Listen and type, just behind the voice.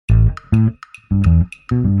Okay,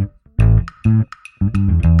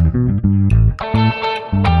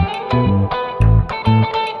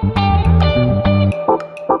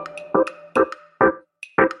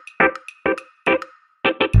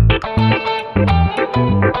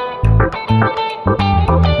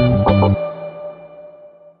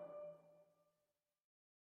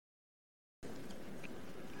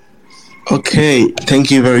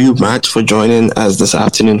 thank you very much for joining us this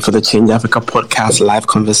afternoon for the Change Africa podcast live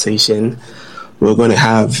conversation. We're going to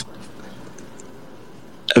have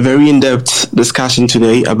a very in-depth discussion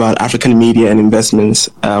today about African media and investments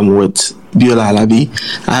with Biola Alabi.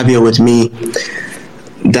 I have here with me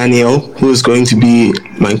Daniel, who is going to be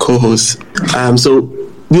my co-host. So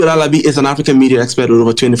Biola Alabi is an African media expert with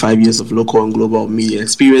over 25 years of local and global media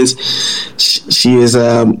experience. She is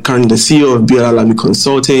currently the CEO of Biola Alabi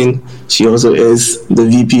Consulting. She also is the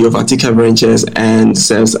VP of Artica Ventures and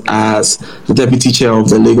serves as the Deputy Chair of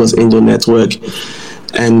the Lagos Angel Network.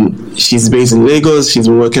 And she's based in Lagos. She's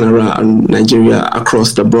been working around Nigeria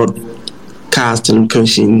across the broadcast,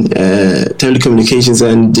 telecommunications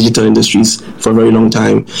and digital industries for a very long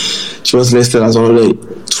time. She was listed as one of the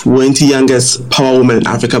 20 youngest power women in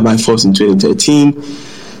Africa by Forbes in 2013.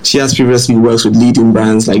 She has previously worked with leading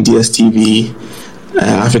brands like DSTV,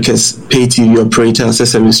 Africa's pay TV operator,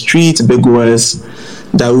 Sesame Street, Big West,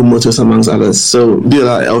 Daewoo Motors, amongst others. So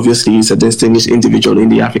Biola obviously is a distinguished individual in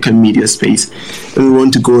the African media space, and we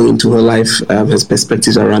want to go into her life, her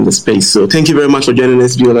perspectives around the space. So thank you very much for joining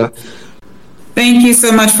us, Biola. Thank you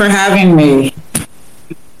so much for having me.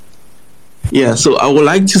 Yeah, so I would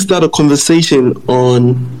like to start a conversation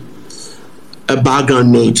on a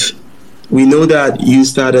background note. We know that you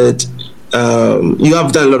started, you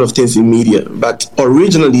have done a lot of things in media, but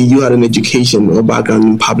originally you had an education or background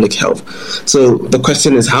in public health. So the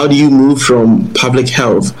question is, how do you move from public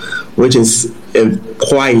health, which is a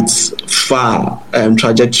quite far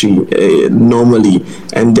trajectory normally,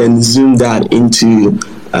 and then zoom that into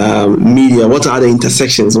media? What are the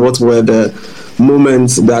intersections? What were the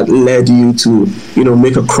moments that led you to,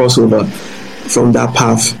 make a crossover from that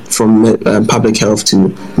path from public health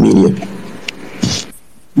to media?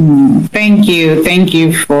 Thank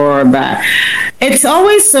you for that. It's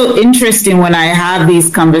always so interesting when I have these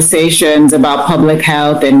conversations about public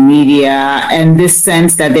health and media, and this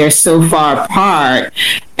sense that they're so far apart.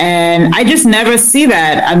 And I just never see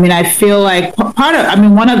that. I mean, I feel like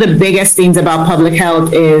one of the biggest things about public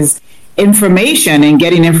health is information and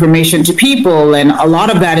getting information to people. And a lot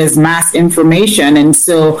of that is mass information. And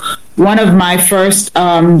so one of my first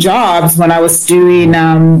jobs when I was doing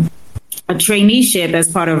a traineeship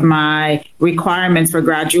as part of my requirements for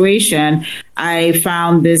graduation, I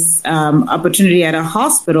found this opportunity at a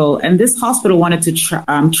hospital, and this hospital wanted to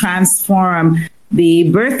transform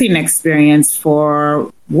the birthing experience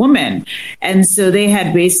for women. And so they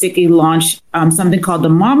had basically launched something called the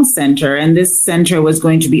Mom Center, and this center was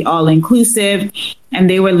going to be all inclusive, and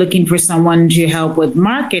they were looking for someone to help with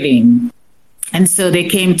marketing. And so they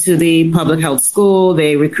came to the public health school.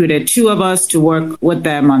 They recruited 2 of us to work with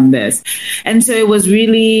them on this. And so it was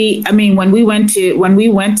really, when we went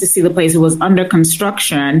to see the place, it was under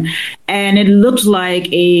construction, and it looked like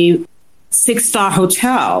a 6-star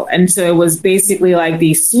hotel. And so it was basically like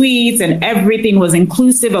these suites, and everything was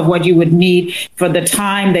inclusive of what you would need for the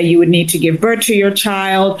time that you would need to give birth to your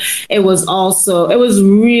child. It was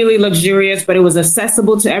really luxurious, but it was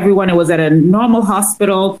accessible to everyone. It was at a normal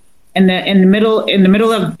hospital in the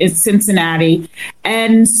middle of Cincinnati.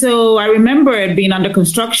 And so I remember it being under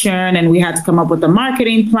construction, and we had to come up with a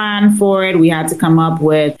marketing plan for it. We had to come up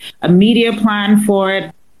with a media plan for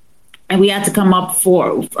it. And we had to come up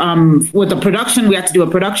with the production. We had to do a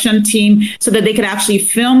production team so that they could actually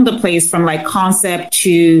film the place from like concept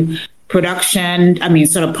to production.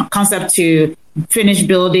 Concept to finished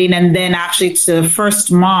building, and then actually to the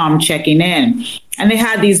first mom checking in. And they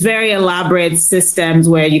had these very elaborate systems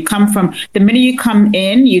where you come from, the minute you come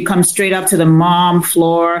in, you come straight up to the mom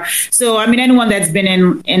floor. So, anyone that's been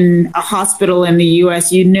in a hospital in the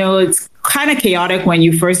US, it's kind of chaotic when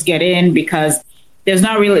you first get in, because there's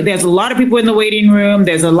a lot of people in the waiting room.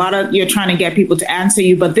 You're trying to get people to answer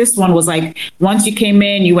you. But this one was like, once you came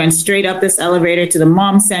in, you went straight up this elevator to the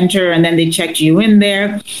Mom Center, and then they checked you in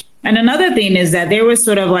there. And another thing is that there was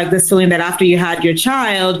sort of like this feeling that after you had your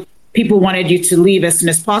child, people wanted you to leave as soon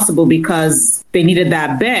as possible because they needed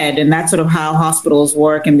that bed. And that's sort of how hospitals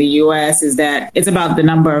work in the US, is that it's about the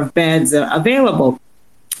number of beds available.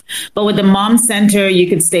 But with the Mom Center, you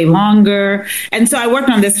could stay longer. And so I worked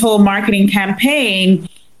on this whole marketing campaign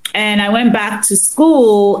And I went back to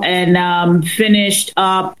school and finished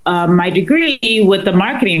up my degree with the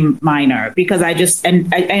marketing minor because I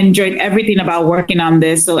enjoyed everything about working on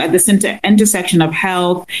this. So at this intersection of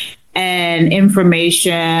health and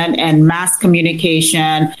information and mass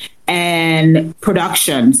communication and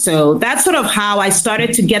production. So that's sort of how I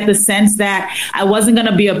started to get the sense that I wasn't going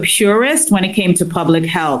to be a purist when it came to public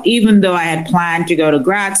health. Even though I had planned to go to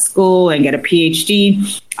grad school and get a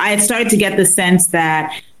PhD, I had started to get the sense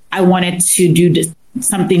that I wanted to do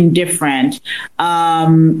something different.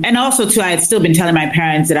 And also, too, I had still been telling my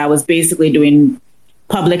parents that I was basically doing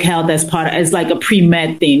public health as like a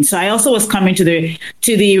pre-med thing. So I also was coming to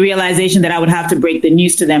the realization that I would have to break the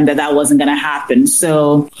news to them that wasn't going to happen.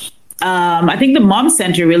 So I think the Mom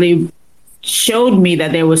Center really showed me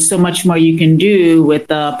that there was so much more you can do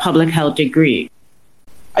with a public health degree.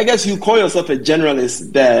 I guess you call yourself a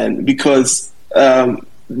generalist then because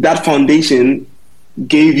that foundation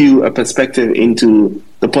gave you a perspective into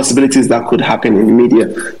the possibilities that could happen in the media.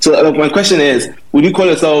 So my question is, would you call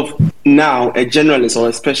yourself now a generalist or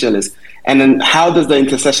a specialist? And then how does the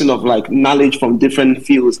intersection of like knowledge from different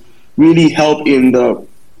fields really help in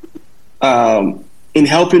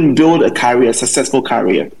helping build a successful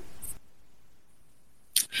career?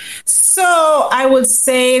 So I would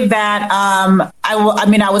say that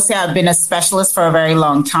I would say I've been a specialist for a very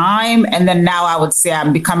long time, and then now I would say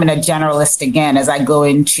I'm becoming a generalist again as I go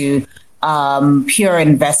into pure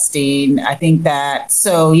investing. I think that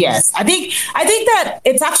yes, I think that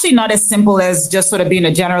it's actually not as simple as just sort of being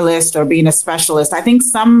a generalist or being a specialist. I think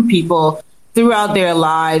some people throughout their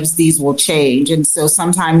lives, these will change. And so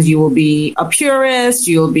sometimes you will be a purist,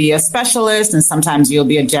 you'll be a specialist, and sometimes you'll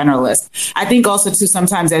be a generalist. I think also, too,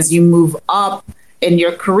 sometimes as you move up in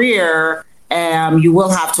your career, you will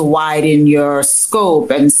have to widen your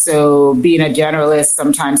scope. And so being a generalist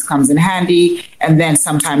sometimes comes in handy. And then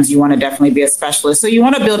sometimes you want to definitely be a specialist. So you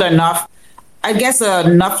want to build enough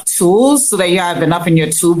tools so that you have enough in your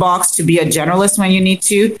toolbox to be a generalist when you need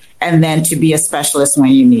to, and then to be a specialist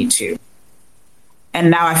when you need to. And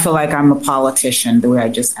now I feel like I'm a politician, the way I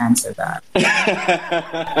just answered that.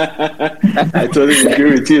 I totally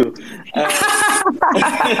agree with you.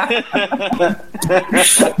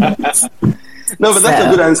 No, but that's a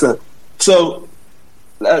good answer. So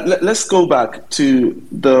let's go back to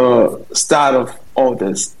the start of all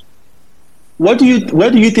this. Where do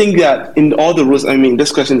you think that in all the roles, I mean,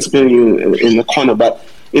 this question is putting you in the corner, but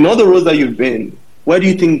in all the roles that you've been, where do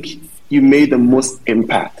you think you made the most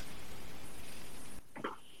impact?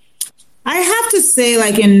 I have to say,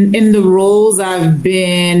 like in the roles I've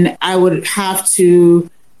been, I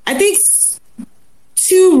think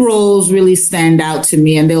two roles really stand out to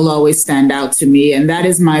me, and they'll always stand out to me. And that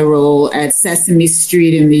is my role at Sesame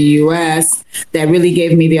Street in the US, that really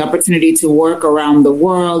gave me the opportunity to work around the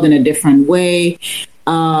world in a different way.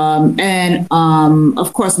 And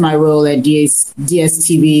of course, my role at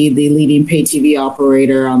DSTV, the leading pay TV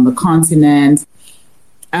operator on the continent.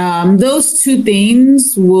 Those two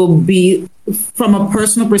things will be, from a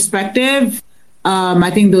personal perspective, I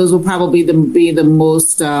think those will probably be the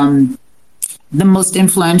most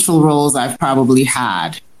influential roles I've probably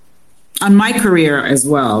had on my career as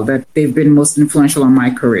well, that they've been most influential on my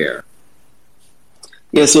career.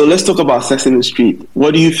 Yeah, so let's talk about Sesame Street.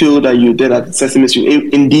 What do you feel that you did at Sesame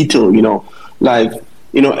Street in detail? You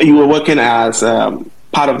were working as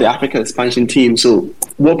part of the Africa expansion team. So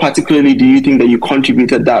what particularly do you think that you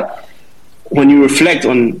contributed that, when you reflect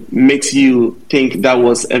on, makes you think that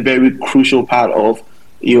was a very crucial part of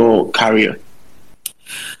your career?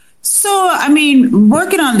 So, I mean,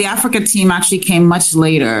 working on the Africa team actually came much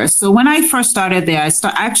later. So when I first started there, I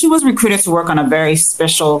actually was recruited to work on a very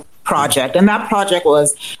special project. And that project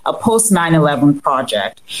was a post 9/11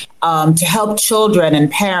 project to help children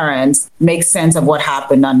and parents make sense of what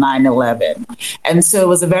happened on 9/11. And so it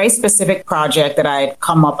was a very specific project that I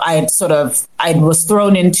was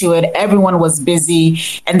thrown into it. Everyone was busy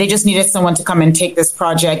and they just needed someone to come and take this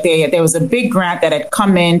project. There was a big grant that had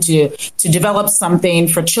come in to develop something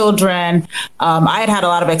for children. I had a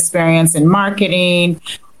lot of experience in marketing,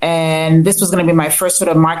 and this was going to be my first sort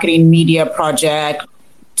of marketing media project.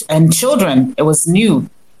 And children, it was new.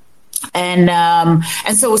 And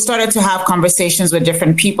so we started to have conversations with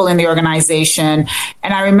different people in the organization.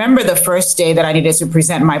 And I remember the first day that I needed to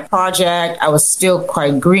present my project, I was still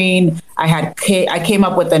quite green. I came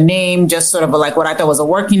up with a name, just sort of like what I thought was a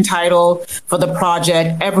working title for the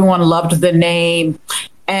project. Everyone loved the name.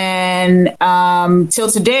 And till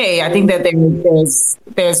today, I think that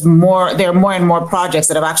there are more and more projects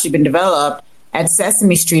that have actually been developed at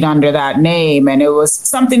Sesame Street under that name. And it was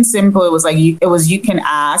something simple. It was like, you can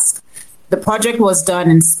ask. the project was done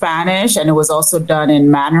in Spanish, and it was also done in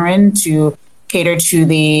Mandarin to cater to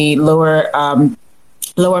the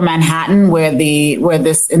lower Manhattan where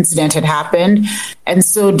this incident had happened. And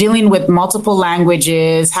so dealing with multiple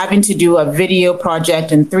languages, having to do a video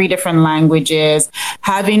project in 3 different languages,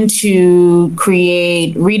 having to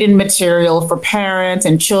create reading material for parents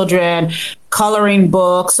and children, coloring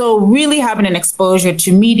books. So really having an exposure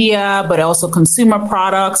to media, but also consumer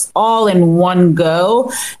products all in one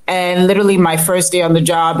go. And literally my first day on the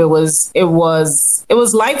job, it was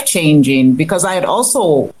life-changing because I had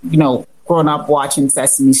also, grown up watching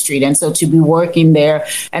Sesame Street. And so to be working there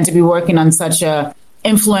and to be working on such a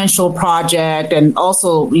influential project and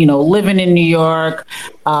also, living in New York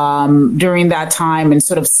during that time and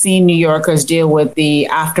sort of seeing New Yorkers deal with the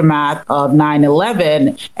aftermath of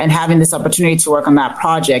 9/11 and having this opportunity to work on that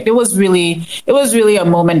project. It was really a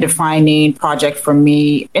moment defining project for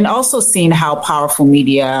me, and also seeing how powerful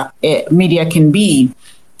media can be.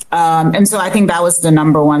 And so I think that was the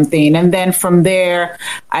number one thing. And then from there,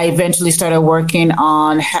 I eventually started working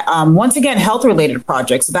on, once again, health related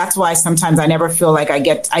projects. So that's why sometimes I never feel like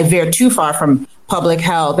I veer too far from public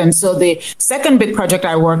health. And so the second big project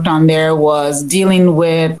I worked on there was dealing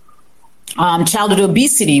with childhood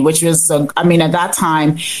obesity, which was, at that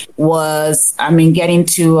time was, getting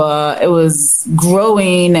to, it was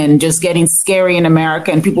growing and just getting scary in America.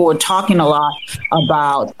 And people were talking a lot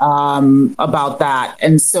about that.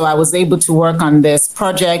 And so I was able to work on this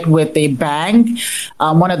project with a bank,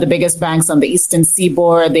 one of the biggest banks on the Eastern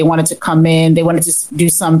Seaboard. They wanted to come in, they wanted to do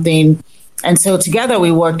something. And so together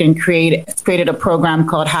we worked and created a program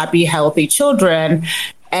called Happy Healthy Children.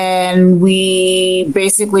 And we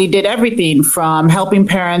basically did everything from helping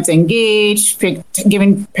parents engage,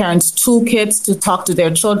 giving parents toolkits to talk to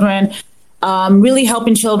their children, really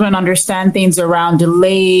helping children understand things around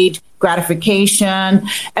delayed gratification,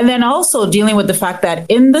 and then also dealing with the fact that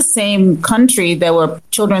in the same country, there were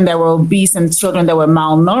children that were obese and children that were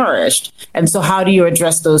malnourished. And so how do you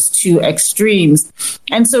address those two extremes?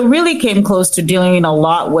 And so really came close to dealing a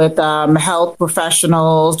lot with health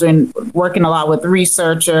professionals, working a lot with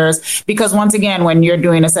researchers, because once again, when you're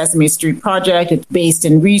doing a Sesame Street project, it's based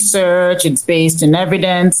in research, it's based in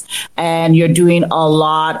evidence, and you're doing a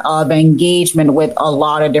lot of engagement with a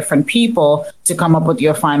lot of different people to come up with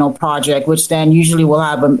your final project, which then usually will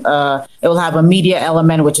have a media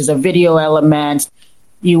element, which is a video element.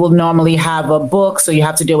 You will normally have a book, so you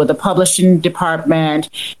have to deal with the publishing department.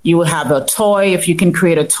 You will have a toy, if you can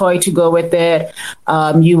create a toy to go with it.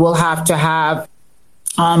 You will have to have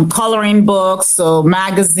coloring books, so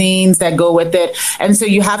magazines that go with it. And so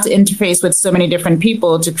you have to interface with so many different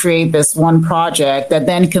people to create this one project that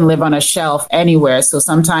then can live on a shelf anywhere. So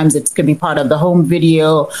sometimes it could be part of the home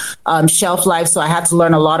video shelf life. So I had to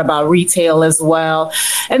learn a lot about retail as well.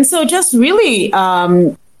 And so just really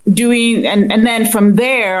doing, and then from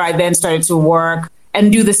there, I then started to work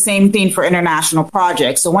and do the same thing for international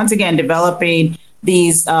projects. So once again, developing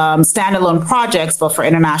these standalone projects, but for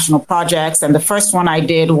international projects. And the first one I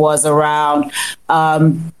did was around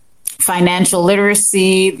financial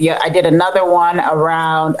literacy. I did another one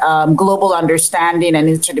around global understanding and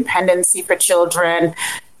interdependency for children.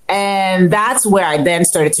 And that's where I then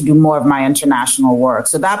started to do more of my international work.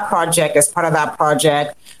 So that project, as part of that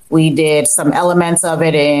project, we did some elements of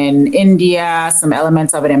it in India, some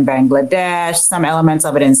elements of it in Bangladesh, some elements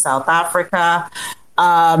of it in South Africa.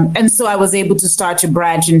 And so I was able to start to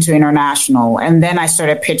branch into international. And then I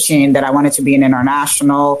started pitching that I wanted to be an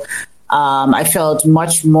international. I felt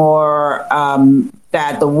much more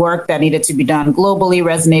that the work that needed to be done globally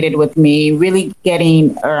resonated with me, really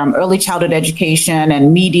getting early childhood education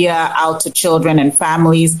and media out to children and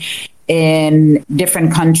families in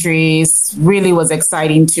different countries really was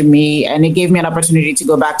exciting to me. And it gave me an opportunity to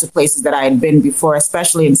go back to places that I had been before,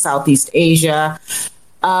 especially in Southeast Asia.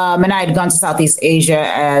 And I had gone to Southeast Asia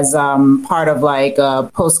as part of like a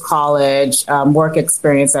post-college work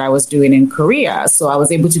experience that I was doing in Korea. So I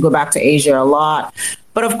was able to go back to Asia a lot.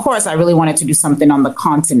 But of course, I really wanted to do something on the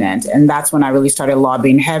continent. And that's when I really started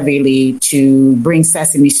lobbying heavily to bring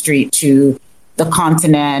Sesame Street to the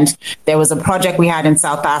continent. There was a project we had in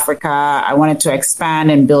South Africa. I wanted to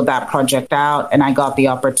expand and build that project out, and I got the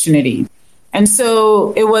opportunity. And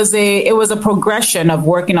so it was a progression of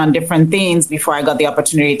working on different things before I got the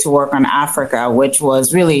opportunity to work on Africa, which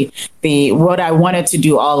was really what I wanted to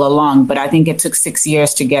do all along. But I think it took 6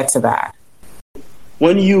 years to get to that.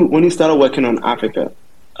 When you started working on Africa,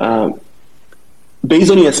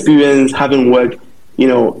 based on your experience having worked,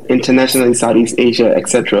 internationally in Southeast Asia,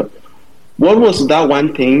 etc., what was that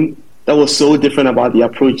one thing that was so different about the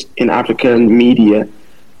approach in African media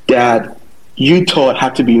that you thought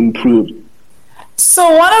had to be improved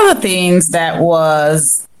So one of the things that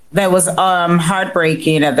was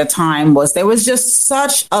heartbreaking at the time was there was just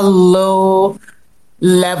such a low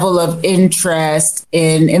level of interest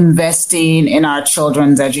in investing in our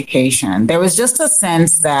children's education. There was just a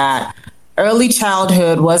sense that early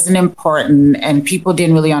childhood wasn't important and people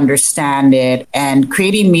didn't really understand it. And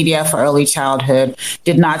creating media for early childhood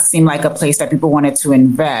did not seem like a place that people wanted to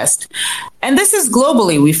invest. And this is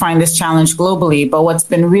globally. We find this challenge globally. But what's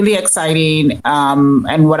been really exciting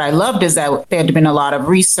and what I loved is that there had been a lot of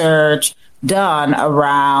research done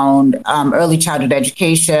around early childhood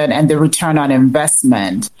education and the return on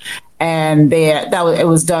investment. And it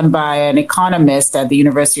was done by an economist at the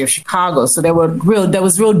University of Chicago. So there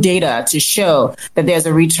was real data to show that there's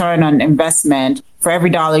a return on investment. For every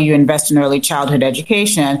dollar you invest in early childhood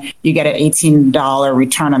education, you get an $18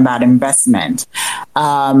 return on that investment.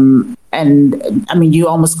 And I mean, you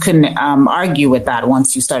almost couldn't argue with that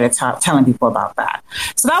once you started telling people about that.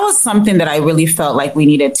 So that was something that I really felt like we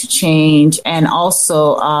needed to change. And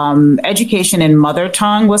also education in mother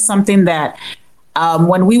tongue was something that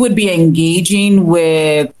when we would be engaging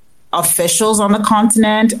with officials on the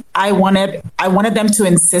continent, I wanted them to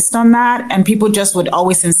insist on that. And people just would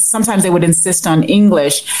sometimes they would insist on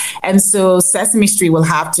English. And so Sesame Street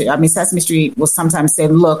Sesame Street will sometimes say,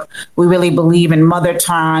 look, we really believe in mother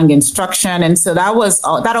tongue instruction. And so that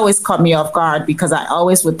always caught me off guard because I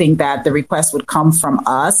always would think that the request would come from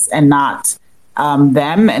us and not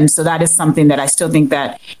them. And so that is something that I still think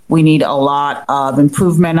that we need a lot of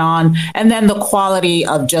improvement on. And then the quality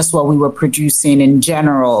of just what we were producing in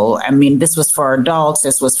general. I mean, this was for adults,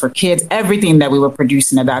 this was for kids. Everything that we were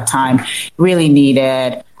producing at that time really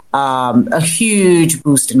needed a huge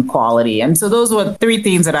boost in quality. And so those were three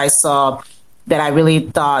things that I saw that I really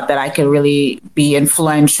thought that I could really be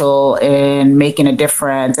influential in making a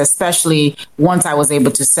difference, especially once I was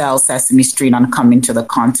able to sell Sesame Street on Coming to the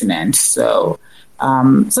Continent. So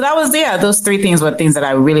that was, those three things were things that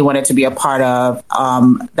I really wanted to be a part of,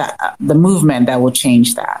 the movement that will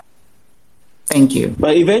change that. Thank you.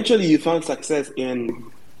 But eventually you found success in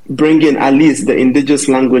bringing at least the indigenous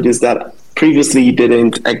languages that previously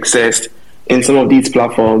didn't exist in some of these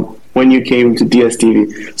platforms when you came to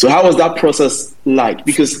DSTV. So how was that process like?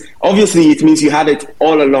 Because obviously it means you had it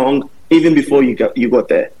all along, even before you got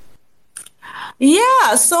there.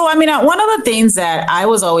 Yeah. So, I mean, one of the things that I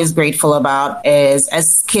was always grateful about is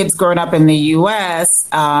as kids growing up in the U.S.,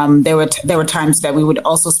 there were times that we would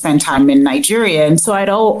also spend time in Nigeria. And so I'd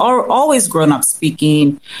always grown up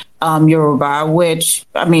speaking Yoruba, which,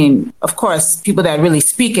 I mean, of course, people that really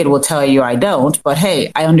speak it will tell you I don't. But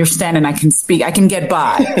hey, I understand and I can speak. I can get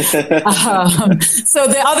by. So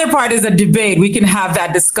the other part is a debate. We can have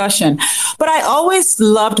that discussion. But I always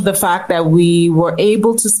loved the fact that we were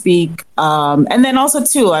able to speak. And then also,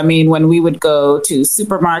 too, I mean, when we would go to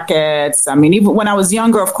supermarkets, I mean, even when I was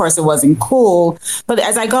younger, of course, it wasn't cool. But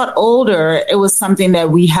as I got older, it was something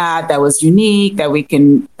that we had that was unique, that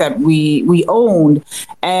we owned.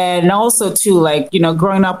 And also, too, like, you know,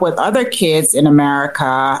 growing up with other kids in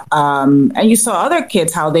America, and you saw other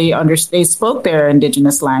kids, how they spoke their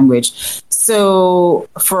indigenous language. So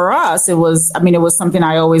for us, it was something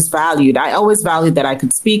I always valued. I always valued that I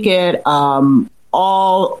could speak it.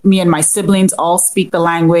 Me and my siblings all speak the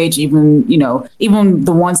language, even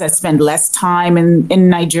the ones that spend less time in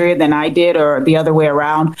Nigeria than I did, or the other way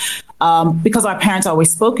around, because our parents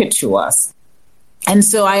always spoke it to us. And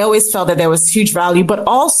so I always felt that there was huge value, but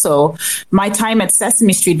also my time at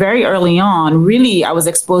Sesame Street very early on, really, I was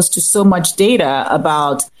exposed to so much data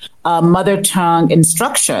about mother tongue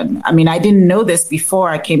instruction. I mean, I didn't know this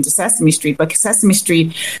before I came to Sesame Street, but Sesame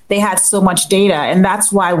Street, they had so much data. And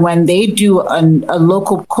that's why when they do a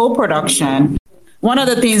local co-production, one of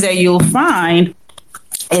the things that you'll find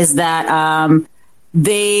is that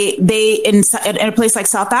they in a place like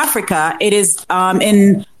South Africa, it is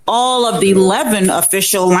in all of the 11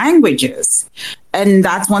 official languages. And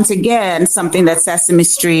that's, once again, something that Sesame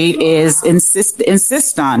Street is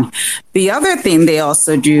insist on. The other thing they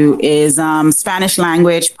also do is Spanish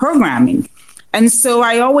language programming. And so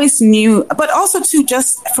I always knew, but also too,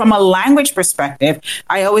 just from a language perspective,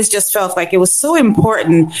 I always just felt like it was so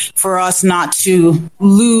important for us not to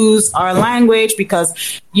lose our language,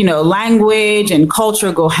 because, you know, language and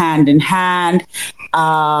culture go hand in hand.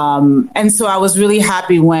 And so I was really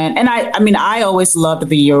happy I always loved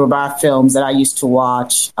the Yoruba films that I used to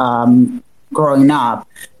watch growing up.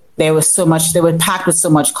 They were packed with so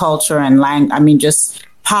much culture and just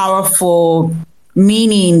powerful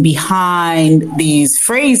meaning behind these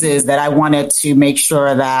phrases that I wanted to make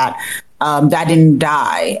sure that that didn't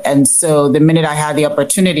die. And so the minute I had the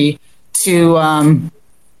opportunity to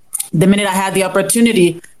the minute I had the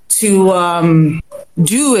opportunity to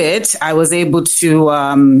do it, I was able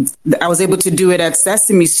to do it at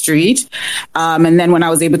Sesame Street, and then when I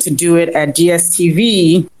was able to do it at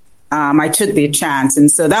DSTV, I took the chance. And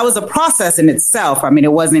so that was a process in itself. I mean,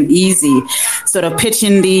 it wasn't easy sort of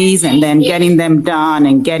pitching these and then getting them done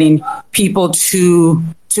and getting people to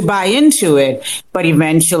buy into it. But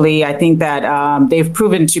eventually, I think that they've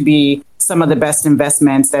proven to be some of the best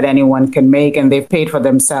investments that anyone can make, and they've paid for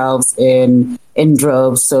themselves in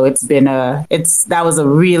droves. So that was a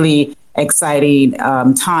really exciting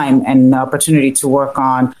time and opportunity to work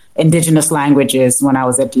on Indigenous languages when I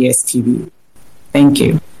was at DSTV. Thank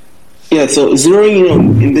you. Yeah, so zeroing in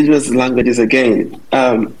on Indigenous languages again,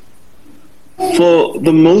 for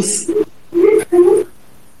the most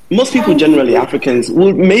people, generally Africans,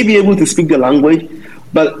 may be able to speak the language,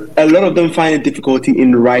 but a lot of them find it difficulty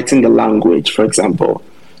in writing the language, for example.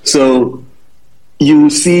 So you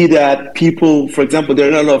see that people, for example,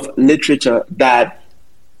 there are a lot of literature that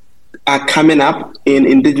are coming up in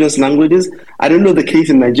Indigenous languages. I don't know the case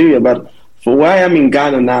in Nigeria, but for where I am in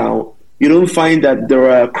Ghana now, you don't find that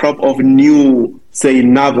there are a crop of new, say,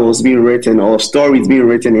 novels being written or stories being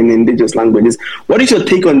written in Indigenous languages. What is your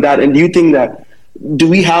take on that? And do you think that, do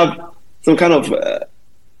we have some kind of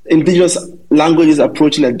Indigenous languages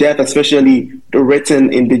approaching a death, especially the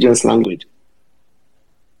written Indigenous language?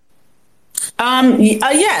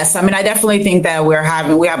 Yes. I mean, I definitely think that we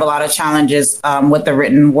have a lot of challenges with the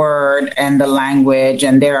written word and the language,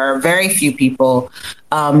 and there are very few people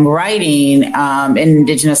writing in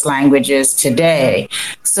Indigenous languages today.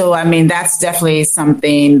 So, I mean, that's definitely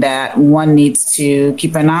something that one needs to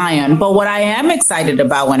keep an eye on. But what I am excited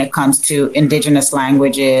about when it comes to Indigenous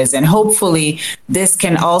languages, and hopefully this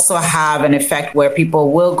can also have an effect where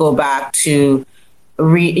people will go back to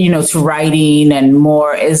to writing and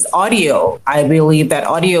more, is audio. I believe that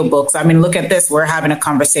audiobooks, I mean, look at this, we're having a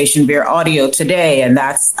conversation via audio today, and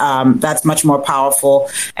that's much more powerful,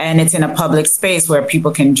 and it's in a public space where people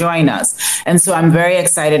can join us. And so I'm very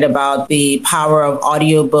excited about the power of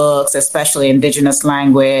audiobooks, especially Indigenous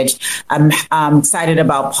language. I'm excited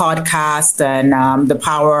about podcasts and the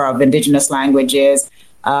power of Indigenous languages.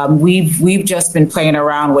 We've just been playing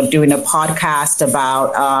around with doing a podcast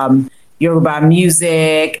about Yoruba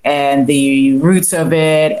music and the roots of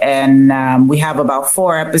it. And we have about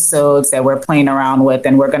 4 episodes that we're playing around with,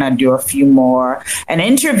 and we're going to do a few more, and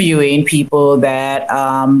interviewing people that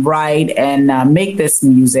write and make this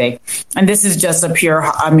music. And this is just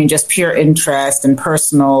just pure interest and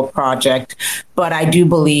personal project. But I do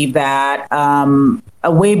believe that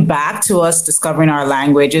a way back to us discovering our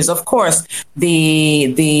language is, of course,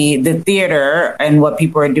 the theater and what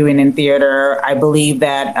people are doing in theater. I believe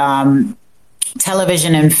that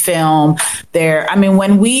television and film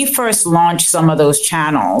when we first launched some of those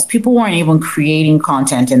channels, people weren't even creating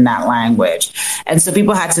content in that language. And so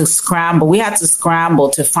people had to scramble. We had to scramble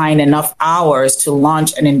to find enough hours to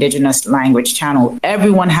launch an Indigenous language channel.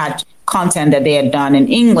 Everyone had content that they had done in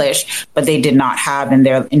English, but they did not have in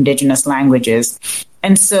their Indigenous languages.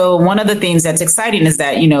 And so one of the things that's exciting is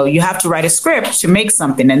that, you have to write a script to make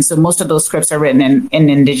something. And so most of those scripts are written in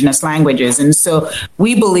Indigenous languages. And so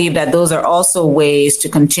we believe that those are also ways to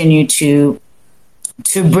continue to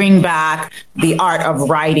bring back the art of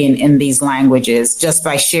writing in these languages, just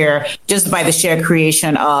by the sheer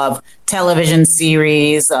creation of television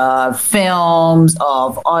series, of films,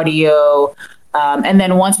 of audio. And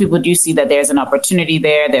then once people do see that there's an opportunity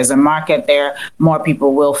there, there's a market there, more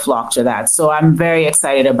people will flock to that. So I'm very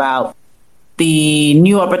excited about the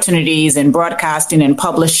new opportunities in broadcasting and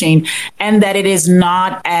publishing, and that it is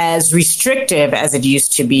not as restrictive as it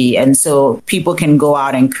used to be. And so people can go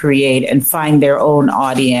out and create and find their own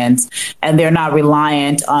audience, and they're not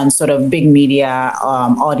reliant on sort of big media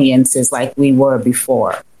audiences like we were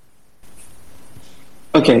before.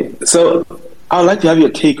 Okay, so I'd like to have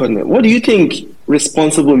your take on it. What do you think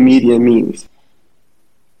responsible media means?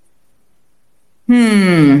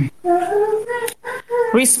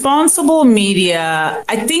 Responsible media,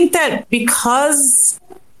 I think that because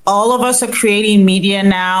all of us are creating media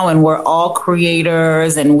now, and we're all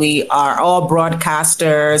creators, and we are all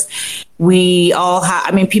broadcasters, we all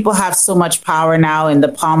have, people have so much power now in the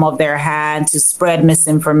palm of their hand to spread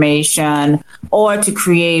misinformation or to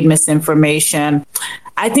create misinformation.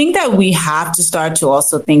 I think that we have to start to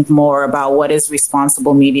also think more about what is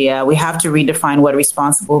responsible media. We have to redefine what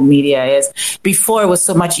responsible media is. Before, it was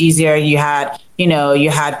so much easier. You had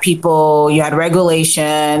people, you had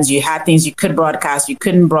regulations, you had things you could broadcast, you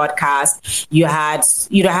couldn't broadcast, you had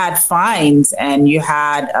fines, and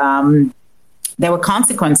there were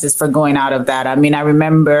consequences for going out of that. I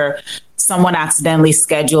remember someone accidentally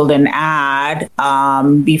scheduled an ad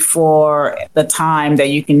before the time that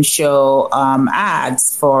you can show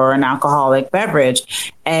ads for an alcoholic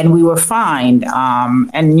beverage, and we were fined.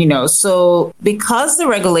 So because the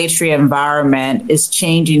regulatory environment is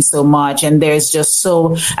changing so much, and there's just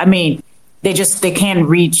they can't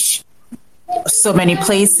reach so many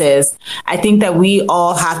places. I think that we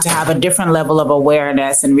all have to have a different level of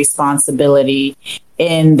awareness and responsibility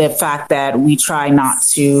in the fact that we try not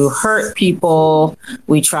to hurt people.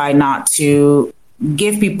 We try not to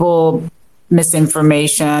give people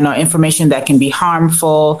misinformation or information that can be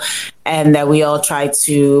harmful, and that we all try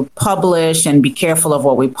to publish and be careful of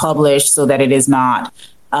what we publish so that it is not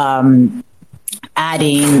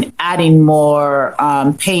adding more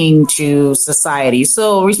pain to society.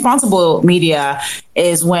 So responsible media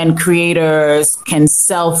is when creators can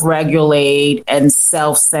self-regulate and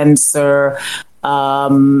self-censor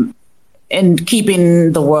and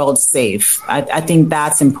keeping the world safe. I think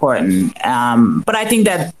that's important. But I think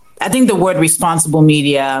the word responsible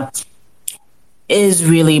media is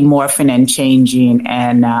really morphing and changing,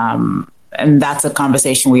 and that's a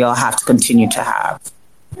conversation we all have to continue to have.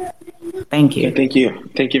 Thank you. Thank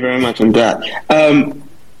you very much on that.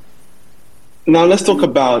 Now let's talk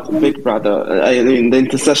about Big Brother. I mean, the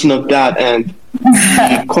intersection of that and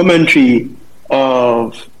the commentary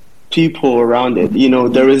of people around it. You know,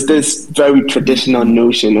 there is this very traditional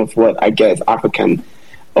notion of what I guess African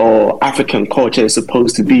culture is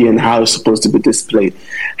supposed to be and how it's supposed to be displayed.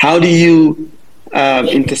 How do you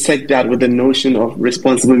intersect that with the notion of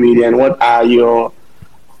responsible media, and what are your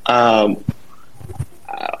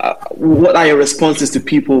responses to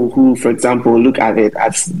people who, for example, look at it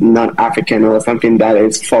as non-African or something that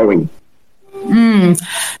is foreign?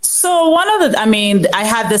 So I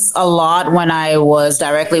had this a lot when I was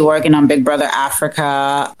directly working on Big Brother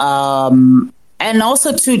Africa. And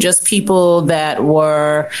also too, just people that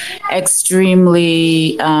were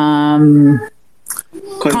extremely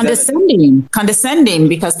condescending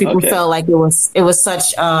because people felt like it was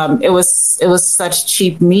such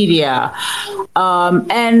cheap media,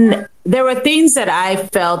 and there were things that I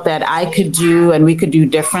felt that I could do and we could do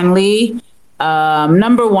differently.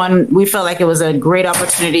 Number one, we felt like it was a great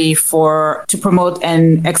opportunity to promote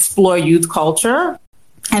and explore youth culture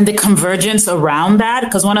and the convergence around that.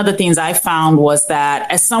 Because one of the things I found was that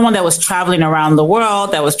as someone that was traveling around the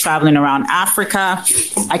world, that was traveling around Africa,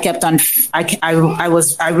 I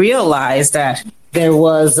realized that there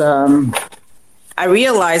was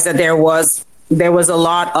a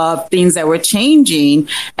lot of things that were changing,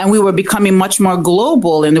 and we were becoming much more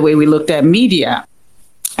global in the way we looked at media.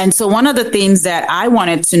 And so one of the things that I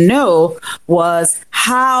wanted to know was,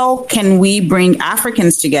 how can we bring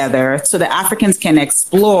Africans together so that Africans can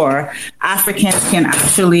explore, Africans can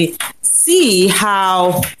actually see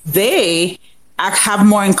how they have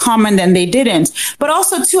more in common than they didn't. But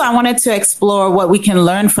also, too, I wanted to explore what we can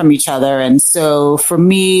learn from each other. And so for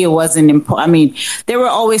me, it wasn't important. I mean, there were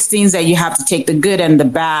always things that you have to take the good and the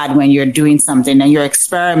bad when you're doing something and you're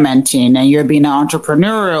experimenting and you're being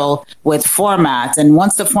entrepreneurial with formats. And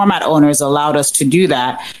once the format owners allowed us to do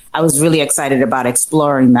that, I was really excited about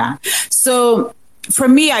exploring that. So for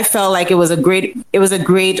me, I felt like it was a great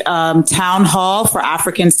town hall for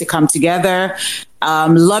Africans to come together.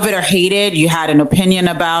 Love it or hate it, you had an opinion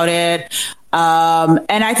about it.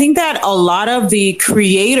 And I think that a lot of the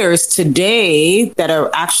creators today that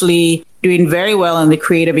are actually doing very well in the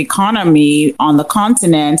creative economy on the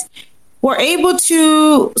continent were able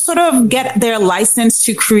to sort of get their license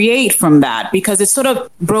to create from that, because it sort of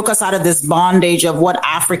broke us out of this bondage of what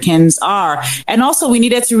Africans are. And also we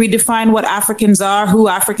needed to redefine what Africans are, who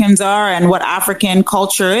Africans are, and what African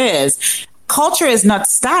culture is. Culture is not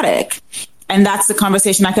static. And that's the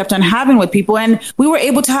conversation I kept on having with people. And we were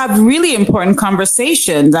able to have really important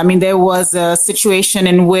conversations. I mean, there was a situation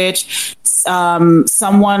in which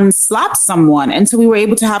someone slapped someone. And so we were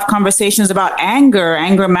able to have conversations about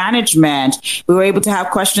anger management. We were able to have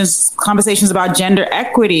conversations about gender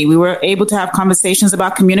equity. We were able to have conversations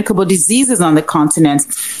about communicable diseases on the continent.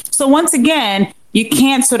 So once again, you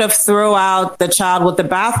can't sort of throw out the child with the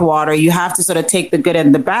bathwater. You have to sort of take the good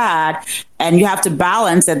and the bad, and you have to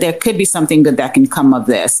balance that there could be something good that can come of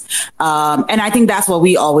this. And I think that's what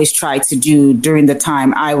we always tried to do during the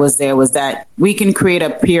time I was there, was that we can create a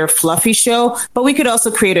pure fluffy show, but we could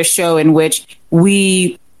also create a show in which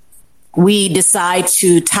we decide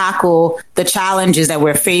to tackle the challenges that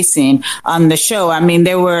we're facing on the show. I mean,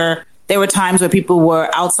 there were times where people were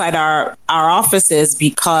outside our offices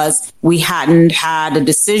because we hadn't had a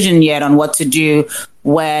decision yet on what to do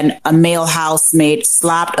when a male housemate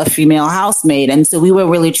slapped a female housemate. And so we were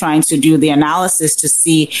really trying to do the analysis to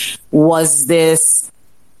see, was this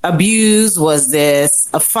abuse? Was this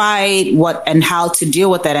a fight? What, and how to deal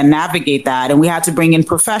with that and navigate that? And we had to bring in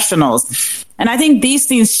professionals. And I think these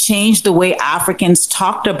things changed the way Africans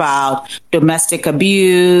talked about domestic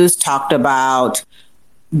abuse, talked about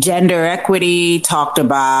gender equity, talked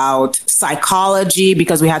about psychology,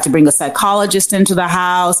 because we had to bring a psychologist into the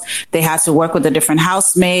house. They had to work with the different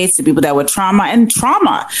housemates, the people that were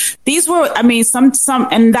trauma. These were, I mean, some,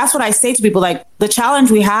 and that's what I say to people, like, the challenge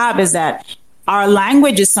we have is that our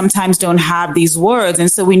languages sometimes don't have these words. And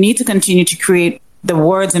so we need to continue to create the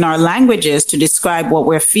words in our languages to describe what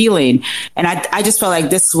we're feeling. And I just felt like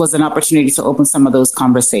this was an opportunity to open some of those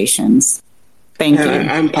conversations. Thank you.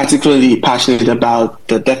 I'm particularly passionate about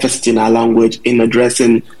the deficit in our language in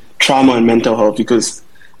addressing trauma and mental health, because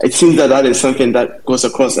it seems that is something that goes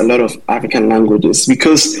across a lot of African languages,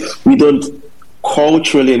 because we don't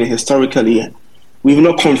culturally and historically, we've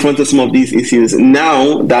not confronted some of these issues.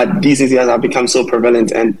 Now that these issues have become so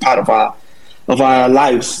prevalent and part of our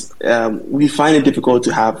lives, we find it difficult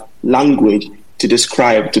to have language to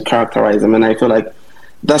describe, to characterize them. And I feel like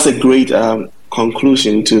that's a great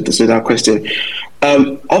conclusion to that question.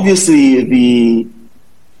 Obviously,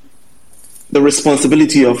 the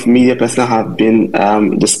responsibility of media personnel have been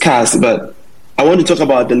discussed, but I want to talk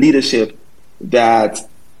about the leadership that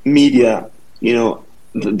media,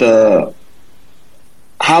 the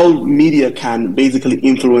how media can basically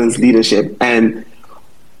influence leadership. And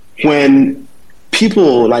when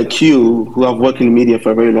people like you who have worked in media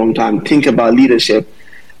for a very long time think about leadership,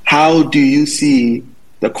 how do you see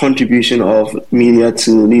the contribution of media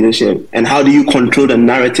to leadership, and how do you control the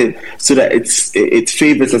narrative so that it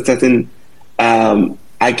favors a certain,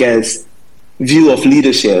 view of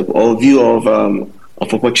leadership or view of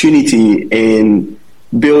opportunity in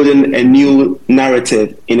building a new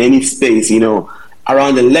narrative in any space,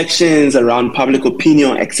 around elections, around public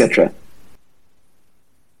opinion, etc.?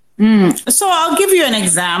 So I'll give you an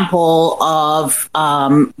example of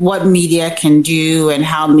what media can do and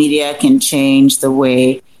how media can change the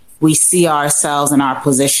way we see ourselves and our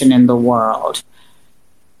position in the world.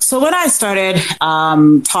 So when I started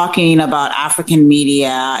talking about African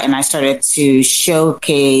media and I started to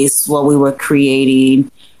showcase what we were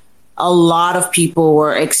creating, a lot of people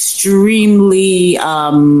were extremely,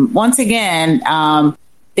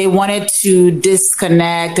 they wanted to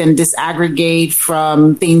disconnect and disaggregate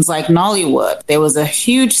from things like Nollywood. There was a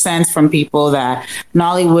huge sense from people that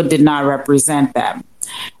Nollywood did not represent them.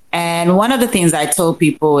 And one of the things I told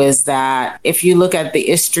people is that if you look at the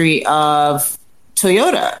history of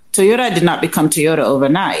Toyota did not become Toyota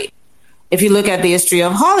overnight. If you look at the history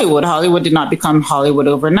of Hollywood did not become Hollywood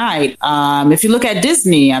overnight. If you look at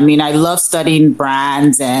Disney, I love studying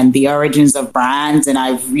brands and the origins of brands, and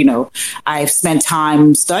I've spent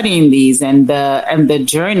time studying these and the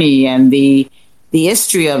journey and the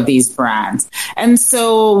history of these brands. And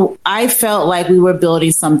so I felt like we were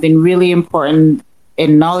building something really important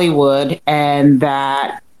in Nollywood, and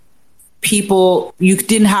that people, you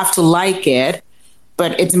didn't have to like it,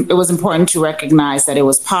 but it was important to recognize that it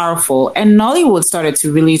was powerful. And Nollywood started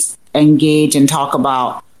to really engage and talk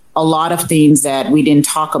about a lot of things that we didn't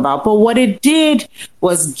talk about. But what it did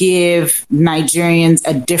was give Nigerians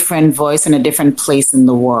a different voice and a different place in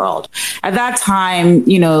the world. At that time,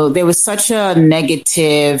 there was such a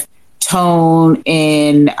negative tone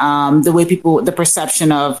in the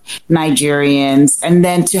perception of Nigerians. And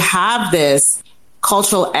then to have this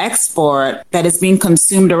cultural export that is being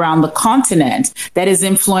consumed around the continent, that is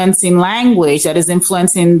influencing language, that is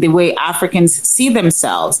influencing the way Africans see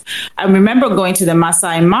themselves. I remember going to the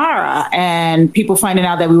Masai Mara and people finding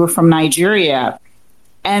out that we were from Nigeria.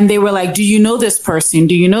 And they were like, do you know this person?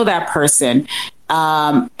 Do you know that person?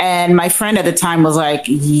 And my friend at the time was like,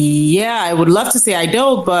 yeah, I would love to say I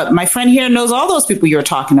don't, but my friend here knows all those people you're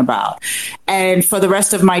talking about. And for the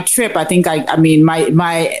rest of my trip, I think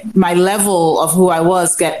my level of who I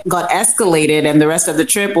was got escalated. And the rest of the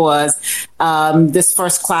trip was this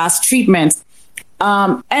first class treatment.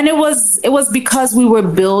 And it was because we were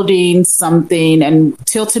building something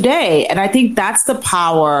until today. And I think that's the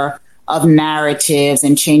power of narratives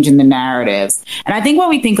and changing the narratives. And I think when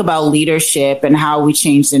we think about leadership and how we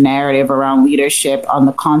change the narrative around leadership on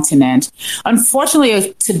the continent,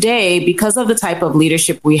 unfortunately today, because of the type of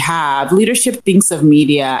leadership we have, leadership thinks of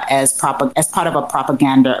media as part of a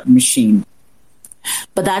propaganda machine.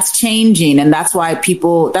 But that's changing. And that's why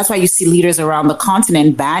you see leaders around the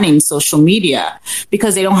continent banning social media,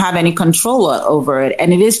 because they don't have any control over it.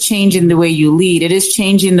 And it is changing the way you lead. It is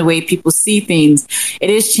changing the way people see things. It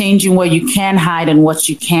is changing what you can hide and what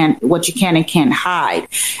you can and can't hide.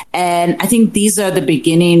 And I think these are the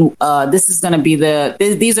beginning.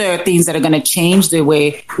 These are things that are going to change the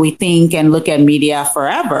way we think and look at media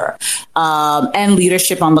forever, and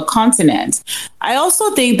leadership on the continent. I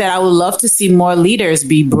also think that I would love to see more leaders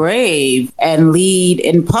be brave and lead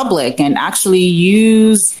in public and actually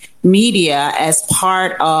use media as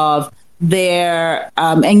part of their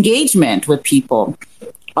engagement with people.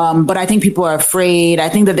 But I think people are afraid. I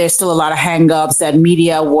think that there's still a lot of hangups that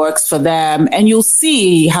media works for them. And you'll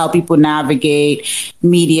see how people navigate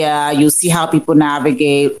media. You'll see how people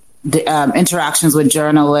navigate the interactions with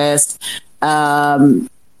journalists.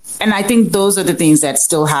 And I think those are the things that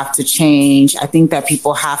still have to change. I think that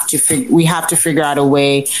we have to figure out a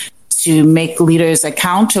way to make leaders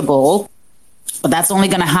accountable. But that's only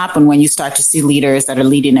going to happen when you start to see leaders that are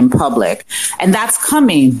leading in public. And that's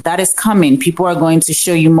coming. That is coming. People are going to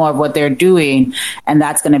show you more of what they're doing, and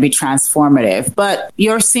that's going to be transformative. But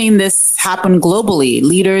you're seeing this happen globally.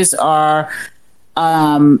 Leaders are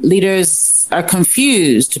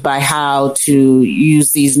confused by how to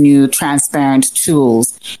use these new transparent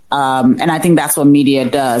tools. And I think that's what media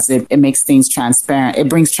does. It makes things transparent. It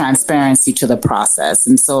brings transparency to the process.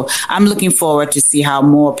 And so I'm looking forward to see how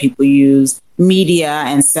more people use media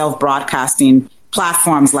and self-broadcasting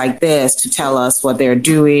platforms like this to tell us what they're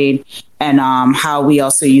doing, and how we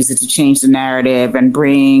also use it to change the narrative and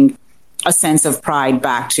bring a sense of pride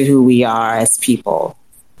back to who we are as people.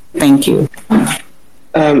 Thank you.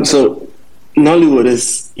 So Nollywood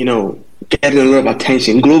is, getting a lot of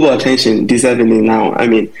attention, global attention, deservingly now. I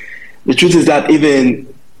mean, the truth is that even,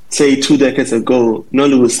 say, 2 decades ago,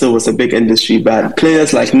 Nollywood still was a big industry, but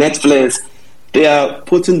players like Netflix, they are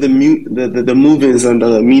putting the movies and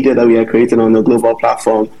the media that we are creating on the global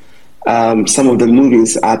platform. Some of the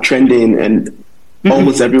movies are trending, and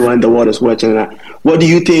almost everyone in the world is watching that. What do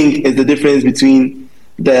you think is the difference between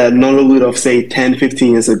the Nollywood of, say, 10,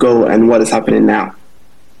 15 years ago and what is happening now?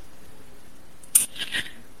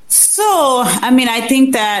 So, I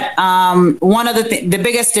think that one of the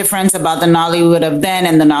biggest difference about the Nollywood of then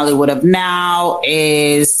and the Nollywood of now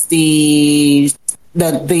is the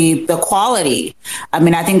quality.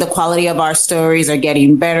 I think the quality of our stories are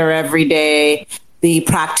getting better every day. The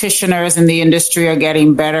practitioners in the industry are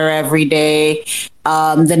getting better every day.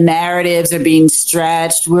 The narratives are being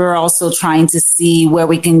stretched. We're also trying to see where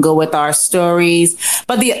we can go with our stories.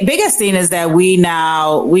 But the biggest thing is that we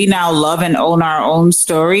now love and own our own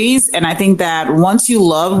stories. And I think that once you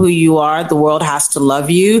love who you are, the world has to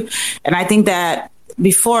love you. And I think that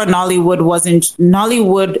before, Nollywood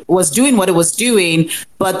was doing what it was doing,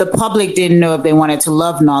 but the public didn't know if they wanted to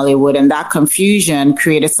love Nollywood. And that confusion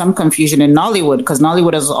created some confusion in Nollywood, because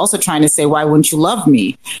Nollywood is also trying to say, why wouldn't you love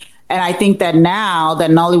me? And I think that now that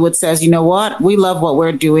Nollywood says, you know what, we love what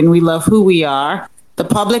we're doing, we love who we are, the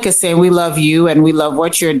public is saying we love you and we love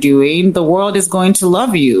what you're doing, the world is going to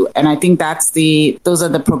love you. And I think those are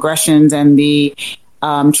the progressions and the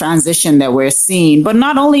transition that we're seeing, but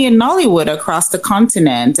not only in Nollywood, across the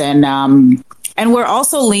continent. And we're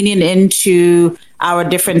also leaning into our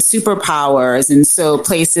different superpowers. And so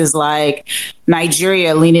places like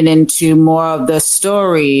Nigeria leaning into more of the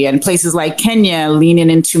story, and places like Kenya leaning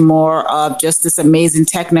into more of just this amazing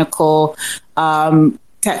technical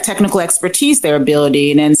expertise they're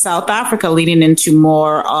building, and South Africa leading into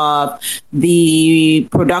more of the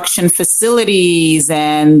production facilities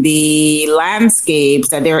and the landscapes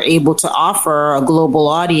that they're able to offer a global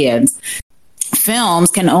audience. Films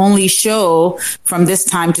can only show from this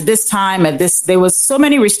time to this time. There was so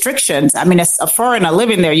many restrictions. As a foreigner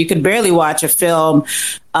living there, you could barely watch a film,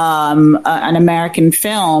 an American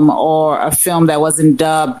film, or a film that wasn't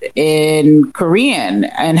dubbed in Korean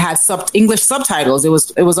and had English subtitles. It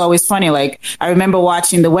was always funny. Like, I remember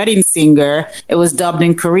watching The Wedding Singer. It was dubbed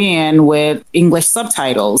in Korean with English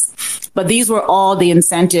subtitles. But these were all the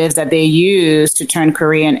incentives that they used to turn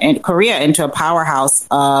Korea into a powerhouse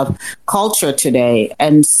of culture today.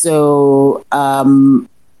 And so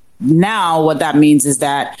now what that means is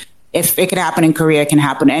that if it could happen in Korea, it can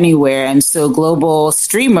happen anywhere. And so global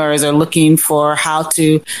streamers are looking for how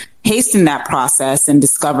to hasten that process and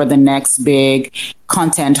discover the next big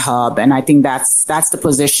content hub. And I think that's the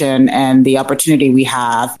position and the opportunity we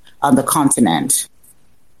have on the continent.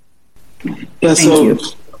 Yeah, Thank you.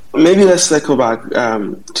 Maybe let's circle back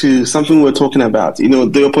to something we're talking about.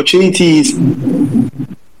 The opportunities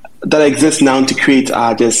that exist now to create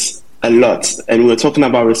are just a lot. And we're talking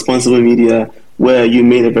about responsible media. where you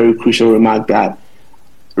made a very crucial remark that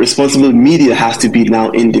responsible media has to be now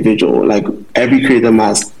individual. Like every creator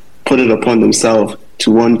must put it upon themselves to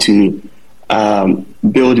want to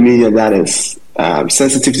build media that is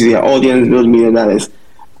sensitive to their audience, build media that is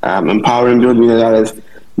empowering, build media that is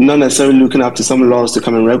not necessarily looking up to some laws to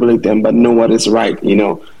come and regulate them, but know what is right, you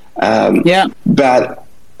know. But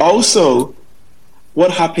also, what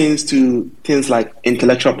happens to things like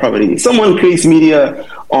intellectual property? Someone creates media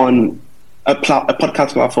on a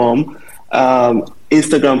podcast platform,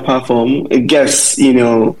 Instagram platform, it gets, you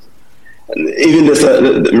know, even this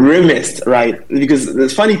remixed, right? Because the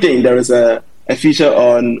funny thing, there is a feature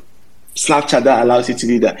on Snapchat that allows you to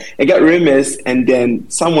do that. It got remixed and then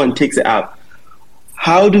someone takes it out.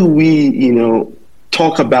 How do we, you know,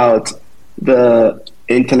 talk about the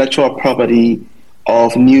intellectual property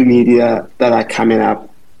of new media that are coming up,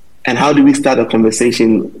 and how do we start a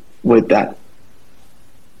conversation with that?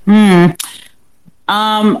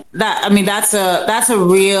 That's a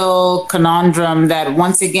real conundrum that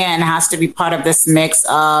once again has to be part of this mix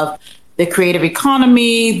of the creative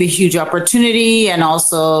economy, the huge opportunity, and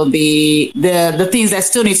also the things that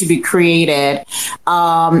still need to be created.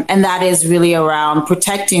 And that is really around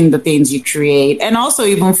protecting the things you create, and also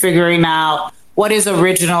even figuring out what is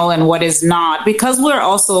original and what is not, because we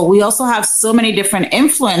also have so many different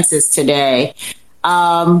influences today.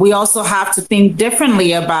 We also have to think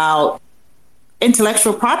differently about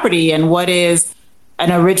intellectual property and what is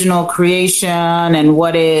an original creation and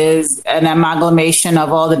what is an amalgamation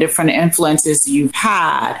of all the different influences you've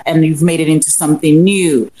had and you've made it into something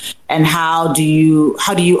new, and how do you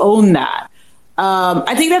own that?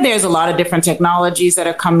 I think that there's a lot of different technologies that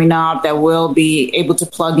are coming up that will be able to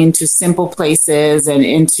plug into simple places and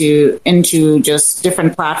into just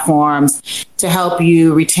different platforms to help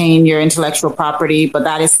you retain your intellectual property. But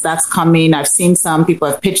that's coming. I've seen some people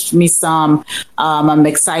have pitched me some. I'm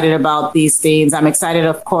excited about these things. I'm excited,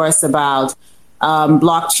 of course, about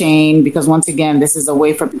blockchain, because once again, this is a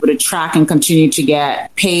way for people to track and continue to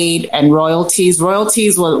get paid, and royalties.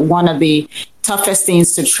 Royalties were one of the toughest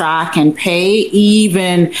things to track and pay,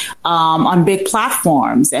 even on big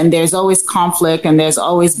platforms. And there's always conflict, and there's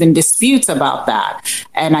always been disputes about that.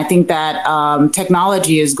 And I think that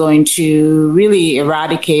technology is going to really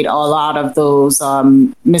eradicate a lot of those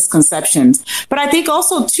misconceptions. But I think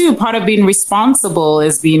also, too, part of being responsible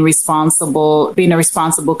is being a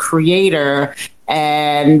responsible creator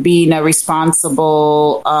and being a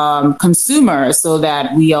responsible consumer, so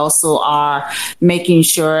that we also are making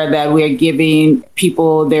sure that we're giving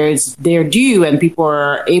people their due, and people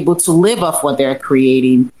are able to live off what they're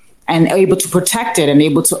creating and able to protect it and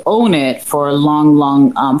able to own it for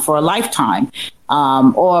a for a lifetime,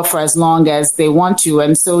 or for as long as they want to.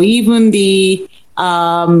 And so even the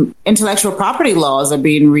intellectual property laws are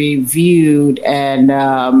being reviewed, and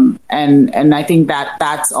I think that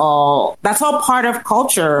that's all part of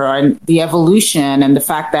culture and the evolution, and the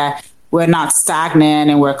fact that we're not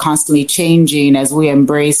stagnant and we're constantly changing as we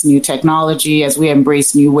embrace new technology, as we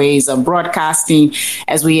embrace new ways of broadcasting,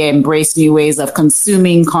 as we embrace new ways of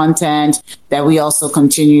consuming content, that we also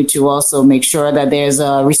continue to also make sure that there's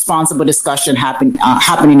a responsible discussion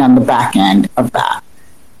happening on the back end of that.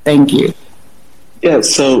 Thank you. Yeah,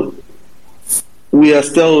 so we are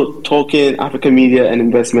still talking African media and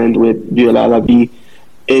investment with Biola Alabi.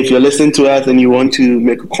 If you're listening to us and you want to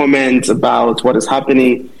make a comment about what is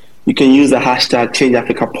happening, you can use the hashtag Change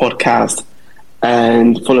Africa Podcast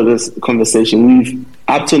and follow this conversation. We've,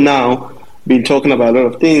 up to now, been talking about a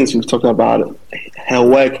lot of things. We've talked about her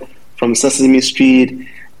work from Sesame Street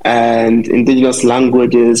and indigenous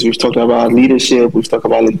languages. We've talked about leadership. We've talked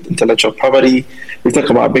about intellectual property. We've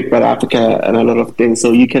talked about Big Brother Africa and a lot of things.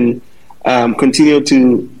 So you can continue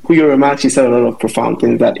to put your remarks. You said a lot of profound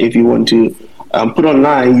things that if you want to put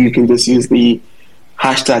online, you can just use the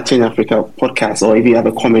hashtag Change Africa Podcast, or if you have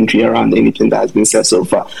a commentary around anything that has been said so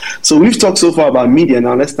far. So we've talked so far about media.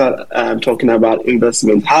 Now let's start talking about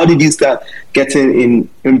investment. How did you start getting in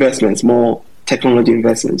investments, more technology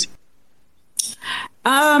investments?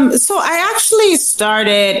 So I actually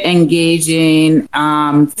started engaging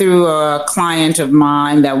through a client of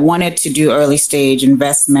mine that wanted to do early stage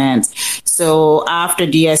investments. So after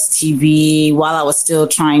DSTV, while I was still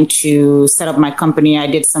trying to set up my company, I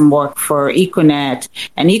did some work for Econet,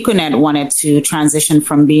 and Econet wanted to transition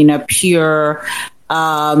from being a pure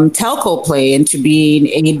telco play into being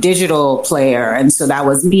a digital player. And so that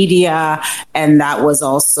was media, and that was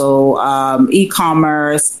also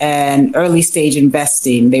e-commerce and early stage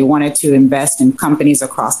investing. They wanted to invest in companies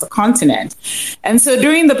across the continent. And so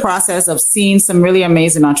during the process of seeing some really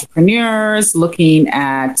amazing entrepreneurs, looking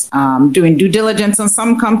at doing due diligence on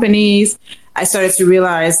some companies, I started to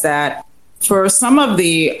realize that for some of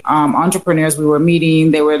the entrepreneurs we were meeting,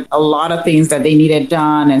 there were a lot of things that they needed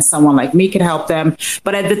done, and someone like me could help them.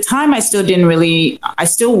 But at the time, I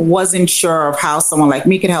still wasn't sure of how someone like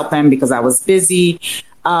me could help them because I was busy.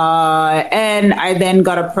 And I then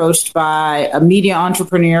got approached by a media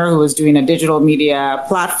entrepreneur who was doing a digital media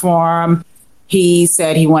platform. He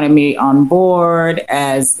said he wanted me on board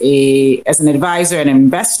as an advisor and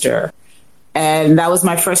investor. And that was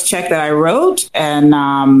my first check that I wrote, and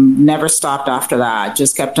never stopped after that.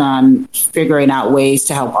 Just kept on figuring out ways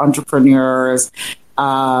to help entrepreneurs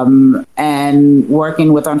and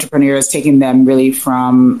working with entrepreneurs, taking them really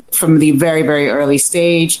from the very, very early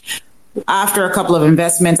stage. After a couple of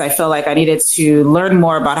investments, I felt like I needed to learn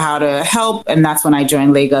more about how to help. And that's when I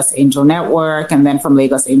joined Lagos Angel Network. And then from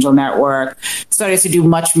Lagos Angel Network, started to do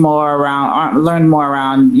learn more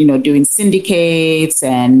around, doing syndicates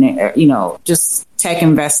and, just tech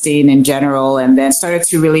investing in general. And then started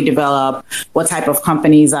to really develop what type of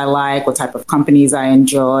companies I like, what type of companies I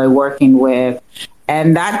enjoy working with.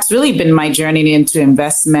 And that's really been my journey into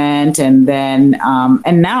investment, and then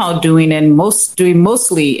and now doing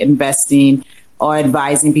mostly investing or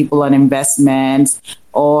advising people on investments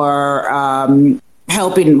or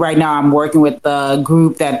helping. Right now, I'm working with a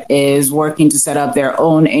group that is working to set up their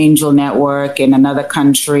own angel network in another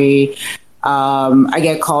country. I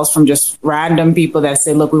get calls from just random people that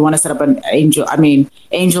say, "Look, we want to set up an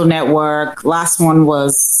angel network." Last one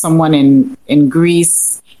was someone in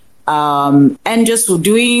Greece. And just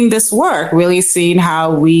doing this work, really seeing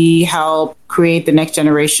how we help create the next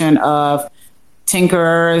generation of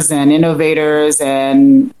thinkers and innovators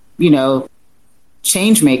and,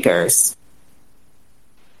 change makers.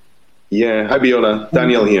 Yeah. Hi, Biola.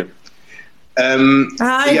 Daniel here.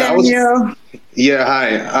 Hi, Daniel.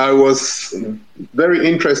 Hi. I was very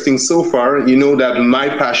interesting so far. You know that my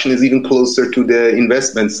passion is even closer to the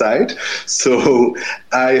investment side. So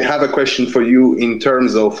I have a question for you in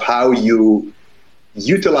terms of how you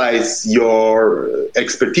utilize your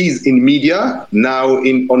expertise in media now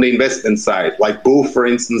on the investment side, like both, for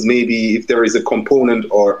instance, maybe if there is a component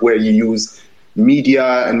or where you use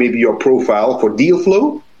media and maybe your profile for deal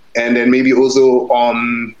flow, and then maybe also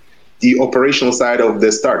on the operational side of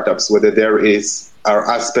the startups, whether there are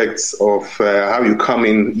aspects of how you come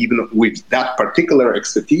in even with that particular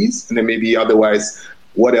expertise, and then maybe otherwise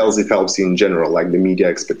what else it helps you in general, like the media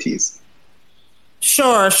expertise.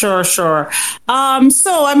 Sure. So,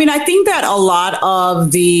 I think that a lot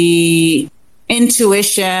of the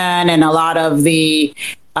intuition and a lot of the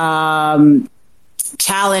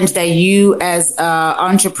challenge that you as an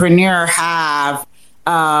entrepreneur have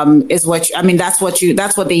is that's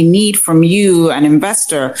what they need from you, an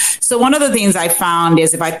investor. So one of the things I found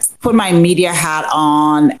is if I put my media hat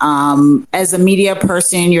on, as a media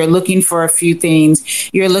person, you're looking for a few things.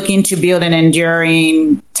 You're looking to build an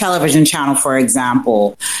enduring television channel, for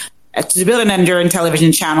example. To build an enduring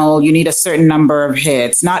television channel, you need a certain number of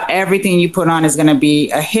hits. Not everything you put on is going to be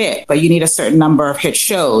a hit, but you need a certain number of hit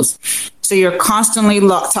shows. So you're constantly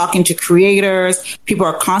talking to creators. People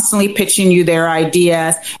are constantly pitching you their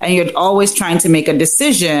ideas, and you're always trying to make a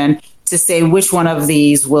decision to say which one of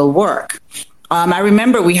these will work. I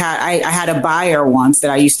remember I had a buyer once that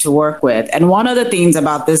I used to work with. And one of the things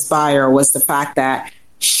about this buyer was the fact that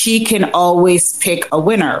she can always pick a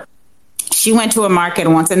winner. She went to a market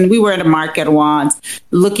once, and we were at a market once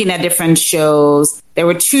looking at different shows. There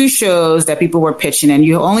were two shows that people were pitching, and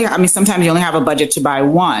sometimes you only have a budget to buy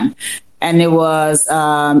one. And it was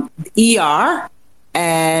ER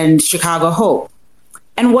and Chicago Hope.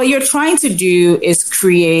 And what you're trying to do is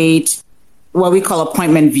create what we call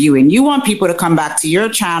appointment viewing. You want people to come back to your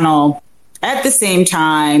channel at the same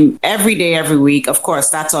time, every day, every week. Of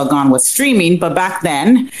course, that's all gone with streaming. But back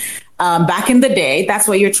then, back in the day, that's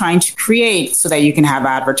what you're trying to create so that you can have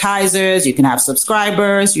advertisers, you can have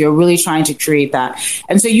subscribers. You're really trying to create that.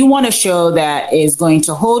 And so you want a show that is going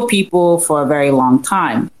to hold people for a very long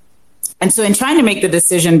time. And so in trying to make the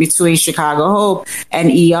decision between Chicago Hope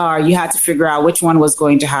and ER, you had to figure out which one was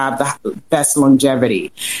going to have the best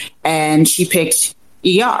longevity. And she picked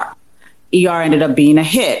ER. ER ended up being a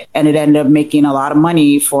hit, and it ended up making a lot of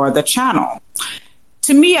money for the channel.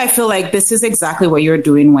 to me, I feel like this is exactly what you're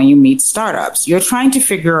doing when you meet startups. You're trying to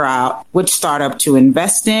figure out which startup to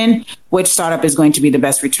invest in, which startup is going to be the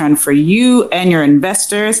best return for you and your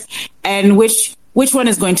investors, and which one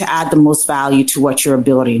is going to add the most value to what you're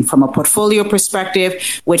building from a portfolio perspective,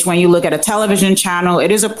 which when you look at a television channel,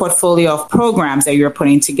 it is a portfolio of programs that you're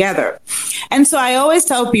putting together. And so I always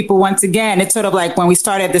tell people, once again, it's sort of like when we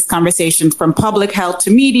started this conversation from public health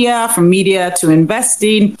to media, from media to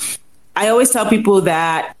investing, I always tell people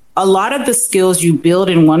that a lot of the skills you build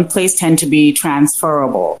in one place tend to be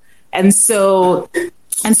transferable. And so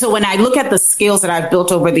when I look at the skills that I've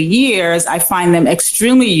built over the years, I find them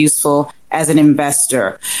extremely useful as an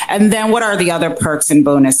investor. And then what are the other perks and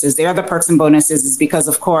bonuses? The other perks and bonuses is because,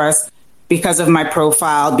 of course, because of my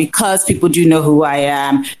profile, because people do know who I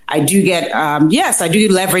am, I do get, yes, I do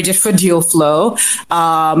leverage it for deal flow.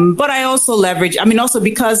 But I also leverage, also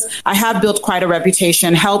because I have built quite a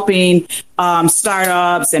reputation helping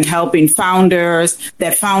startups and helping founders,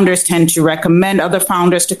 that founders tend to recommend other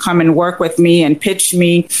founders to come and work with me and pitch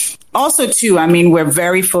me. Also, too, we're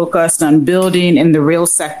very focused on building in the real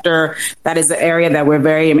sector. That is the area that we're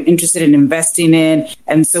very interested in investing in.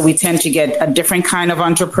 And so we tend to get a different kind of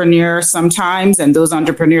entrepreneur sometimes. And those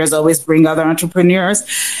entrepreneurs always bring other entrepreneurs.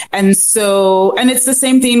 And it's the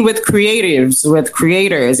same thing with creatives, with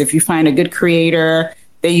creators. If you find a good creator,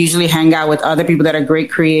 they usually hang out with other people that are great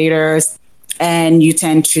creators. And you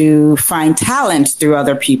tend to find talent through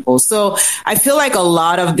other people. So I feel like a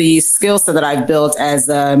lot of the skill set that I've built as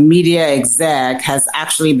a media exec has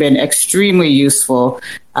actually been extremely useful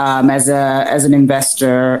as an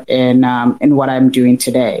investor in what I'm doing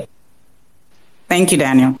today. Thank you,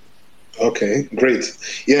 Daniel. Okay, great.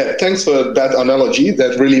 Yeah, thanks for that analogy.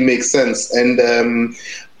 That really makes sense. And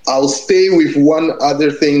I'll stay with one other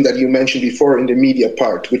thing that you mentioned before in the media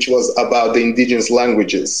part, which was about the indigenous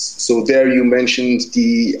languages. So there you mentioned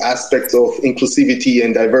the aspect of inclusivity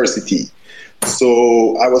and diversity.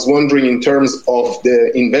 So I was wondering, in terms of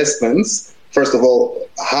the investments, first of all,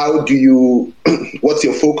 what's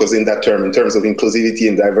your focus in that term, in terms of inclusivity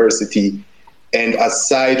and diversity? And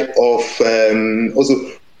aside of, also,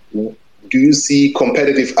 do you see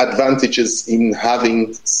competitive advantages in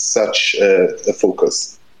having such a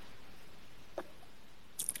focus?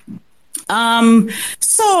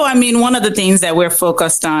 One of the things that we're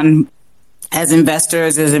focused on as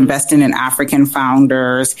investors is investing in African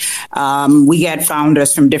founders. We get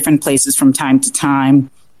founders from different places from time to time,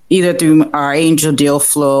 either through our angel deal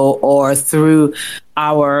flow or through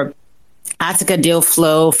our Attica deal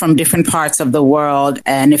flow from different parts of the world.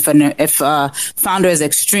 And if a founder is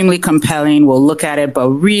extremely compelling, we'll look at it. But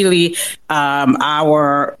really,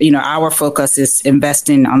 our focus is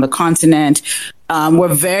investing on the continent.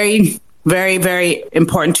 We're very, very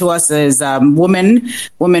important to us is women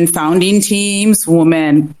founding teams,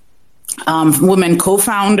 women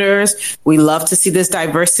co-founders. We love to see this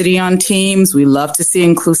diversity on teams. We love to see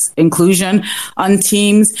inclusion on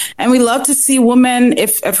teams, and we love to see women.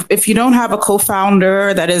 If you don't have a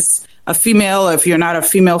co-founder that is a female, or if you're not a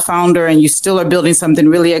female founder and you still are building something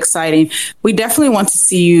really exciting, we definitely want to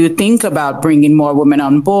see you think about bringing more women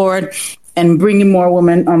on board. And bringing more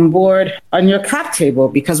women on board on your cap table,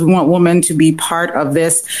 because we want women to be part of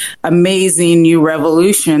this amazing new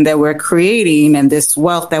revolution that we're creating and this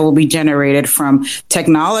wealth that will be generated from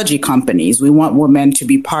technology companies. We want women to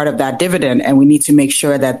be part of that dividend, and we need to make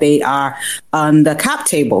sure that they are on the cap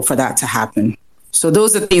table for that to happen. So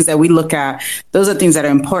those are things that we look at. Those are things that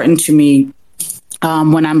are important to me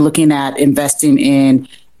when I'm looking at investing in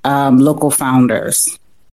local founders.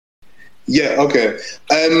 Yeah, okay.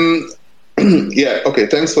 Yeah, okay,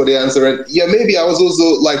 thanks for the answer. And yeah, maybe I was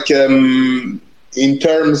also like, in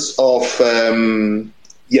terms of,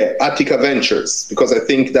 Attica Ventures, because I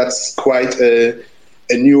think that's quite a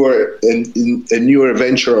newer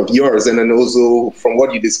venture of yours. And then also from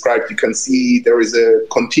what you described, you can see there is a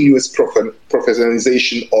continuous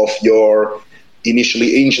professionalization of your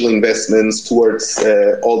initially angel investments towards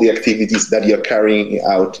all the activities that you're carrying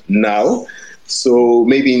out now. So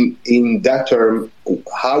maybe in that term,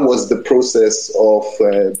 how was the process of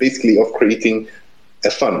creating a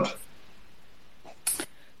fund?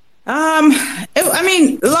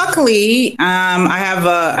 Luckily, I have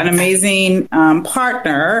an amazing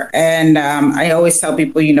partner, and I always tell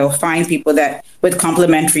people, find people that with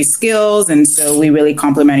complementary skills, and so we really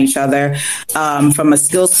complement each other. From a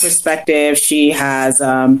skills perspective, she has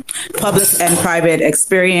public and private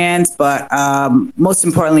experience, but most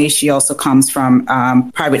importantly, she also comes from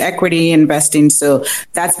private equity investing. So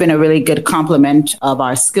that's been a really good complement of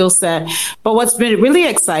our skill set. But what's been really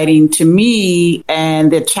exciting to me,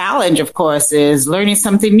 and the challenge challenge, of course, is learning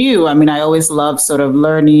something new. I mean, I always love sort of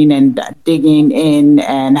learning and digging in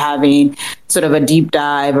and having sort of a deep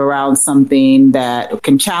dive around something that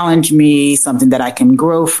can challenge me, something that I can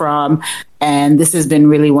grow from. And this has been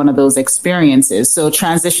really one of those experiences. So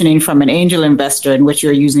transitioning from an angel investor in which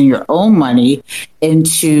you're using your own money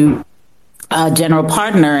into a general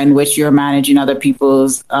partner in which you're managing other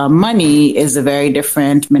people's money is a very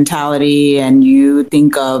different mentality. And you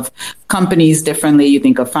think of companies differently, you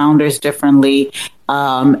think of founders differently,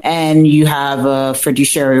 and you have a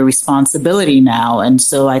fiduciary responsibility now. And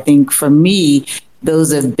so I think for me,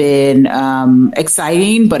 those have been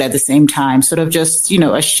exciting, but at the same time, sort of just,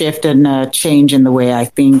 a shift and a change in the way I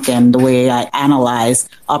think and the way I analyze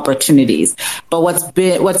opportunities. But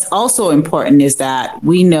what's also important is that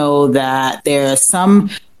we know that there are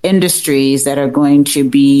some industries that are going to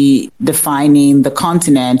be defining the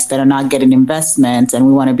continent that are not getting investment, and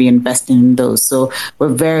we want to be investing in those. So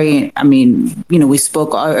we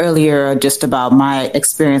spoke earlier just about my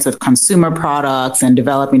experience with consumer products and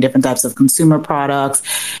developing different types of consumer products.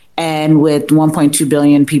 And with 1.2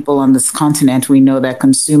 billion people on this continent, we know that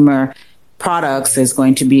consumer products is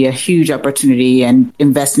going to be a huge opportunity, and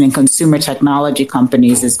investing in consumer technology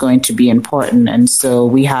companies is going to be important. And so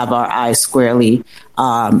we have our eyes squarely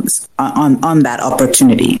on that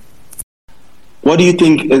opportunity. What do you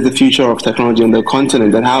think is the future of technology on the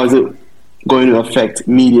continent, and how is it going to affect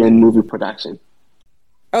media and movie production?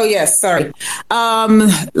 Oh, yes. Sorry.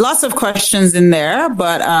 Lots of questions in there,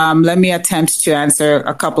 but let me attempt to answer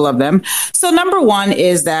a couple of them. So number one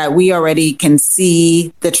is that we already can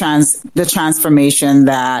see the transformation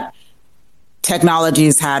that technology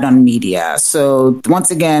has had on media. So once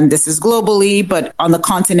again, this is globally, but on the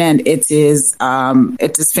continent, it is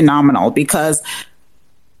phenomenal, because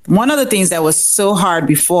one of the things that was so hard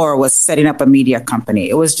before was setting up a media company.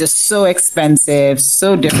 It was just so expensive,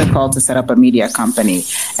 so difficult to set up a media company.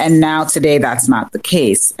 And now today, that's not the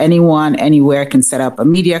case. Anyone, anywhere can set up a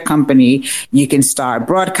media company. You can start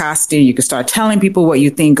broadcasting. You can start telling people what you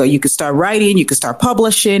think, or you can start writing. You can start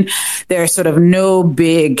publishing. There are sort of no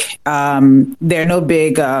big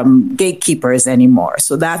gatekeepers anymore.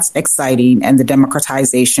 So that's exciting, and the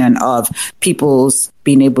democratization of people's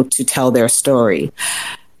being able to tell their story.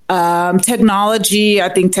 Technology, I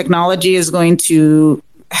think technology is going to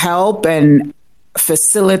help and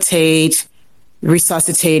facilitate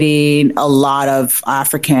resuscitating a lot of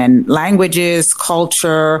African languages,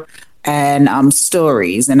 culture, and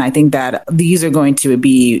stories. And I think that these are going to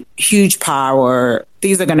be huge power.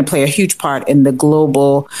 These are going to play a huge part in the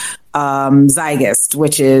global zeitgeist,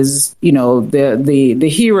 which is, the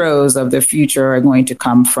heroes of the future are going to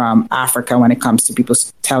come from Africa when it comes to people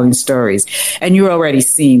telling stories. And you're already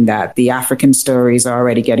seeing that the African stories are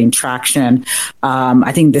already getting traction. We've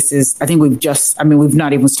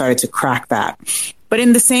not even started to crack that. But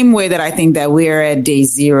in the same way that I think that we're at day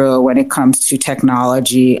zero when it comes to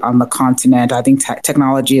technology on the continent, I think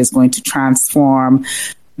technology is going to transform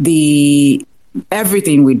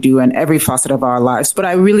everything we do and every facet of our lives. But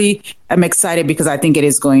I really am excited because I think it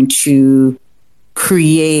is going to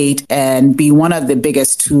create and be one of the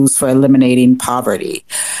biggest tools for eliminating poverty.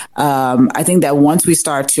 I think that once we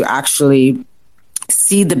start to actually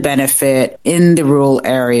see the benefit in the rural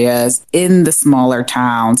areas, in the smaller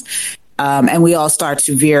towns, and we all start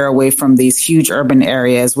to veer away from these huge urban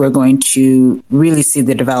areas, we're going to really see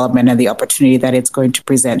the development and the opportunity that it's going to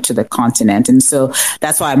present to the continent. And so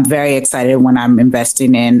that's why I'm very excited when I'm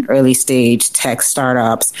investing in early stage tech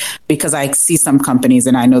startups, because I see some companies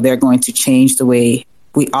and I know they're going to change the way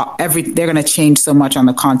they're going to change so much on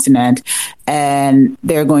the continent, and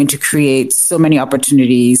they're going to create so many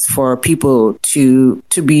opportunities for people to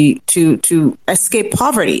escape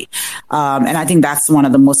poverty. And I think that's one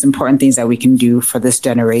of the most important things that we can do for this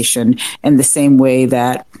generation, in the same way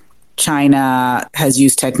that China has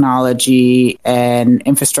used technology and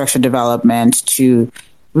infrastructure development to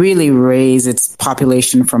really raise its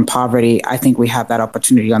population from poverty. I think we have that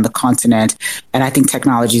opportunity on the continent, and I think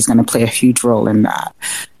technology is going to play a huge role in that.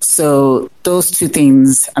 So those two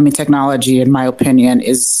things, technology, in my opinion,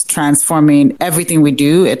 is transforming everything we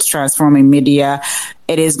do. It's transforming media.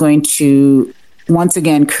 It is going to, once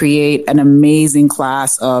again, create an amazing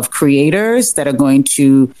class of creators that are going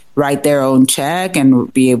to write their own check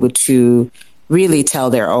and be able to really tell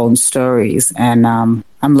their own stories. And I'm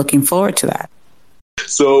looking forward to that.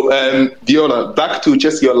 So, Viola, back to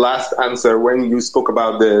just your last answer when you spoke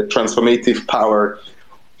about the transformative power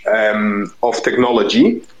of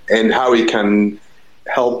technology and how it can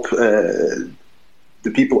help the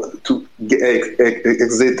people to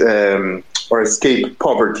exit or escape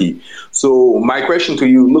poverty. So my question to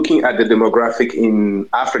you, looking at the demographic in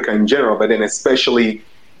Africa in general, but then especially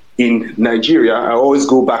in Nigeria, I always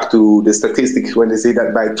go back to the statistics when they say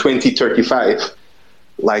that by 2035,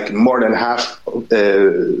 like more than half of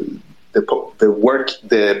the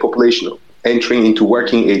population entering into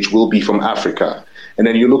working age will be from Africa. And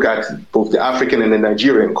then you look at both the African and the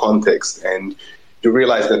Nigerian context, and you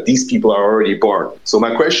realize that these people are already born. So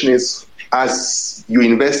my question is, as you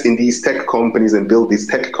invest in these tech companies and build these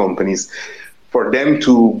tech companies, for them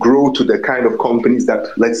to grow to the kind of companies that,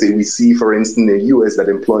 let's say, we see, for instance, in the US that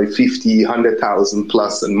employ 50, 100,000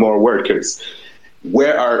 plus and more workers,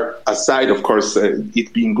 where are, aside, of course,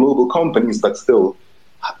 it being global companies, but still,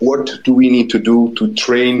 what do we need to do to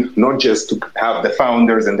train, not just to have the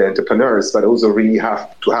founders and the entrepreneurs, but also really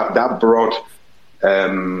have to have that broad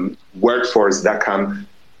workforce that can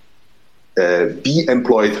be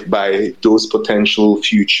employed by those potential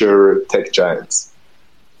future tech giants?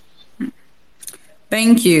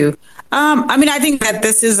 Thank you. I think that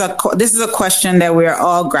this is a question that we're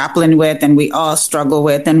all grappling with and we all struggle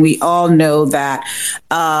with. And we all know that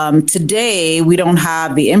today we don't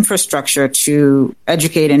have the infrastructure to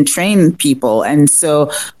educate and train people. And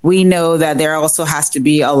so we know that there also has to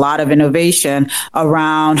be a lot of innovation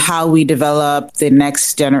around how we develop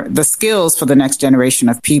the skills for the next generation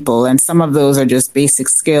of people. And some of those are just basic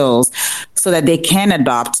skills so that they can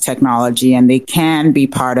adopt technology and they can be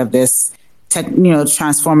part of this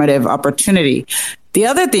transformative opportunity. The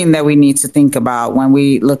other thing that we need to think about when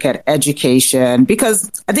we look at education,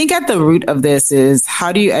 because I think at the root of this is,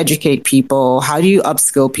 how do you educate people? How do you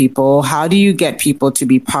upskill people? How do you get people to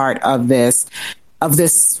be part of this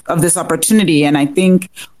opportunity? And I think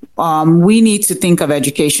we need to think of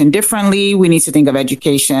education differently. We need to think of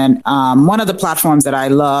education. One of the platforms that I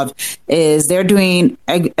love is they're doing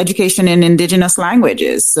education in indigenous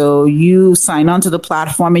languages. So you sign on to the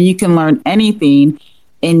platform and you can learn anything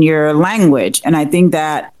in your language. And I think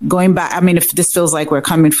that going back, if this feels like we're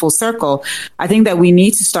coming full circle, I think that we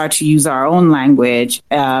need to start to use our own language,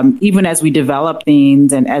 even as we develop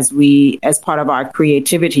things and as part of our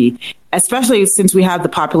creativity, especially since we have the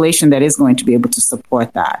population that is going to be able to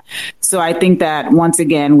support that. So I think that once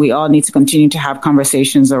again, we all need to continue to have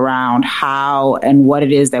conversations around how and what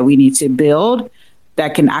it is that we need to build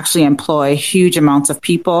that can actually employ huge amounts of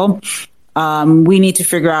people. We need to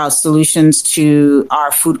figure out solutions to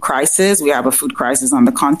our food crisis. We have a food crisis on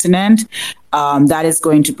the continent. That is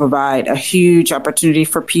going to provide a huge opportunity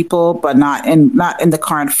for people, but not in the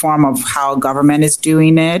current form of how government is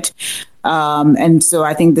doing it. And so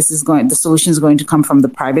I think the solution is going to come from the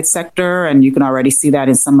private sector. And you can already see that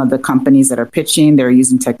in some of the companies that are pitching. They're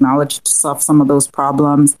using technology to solve some of those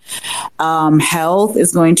problems. Health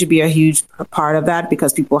is going to be a huge part of that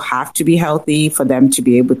because people have to be healthy for them to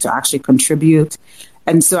be able to actually contribute.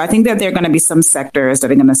 And so I think that there are going to be some sectors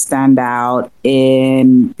that are going to stand out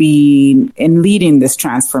in leading this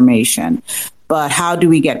transformation. But how do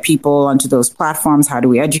we get people onto those platforms? How do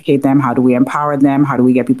we educate them? How do we empower them? How do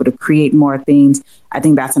we get people to create more things? I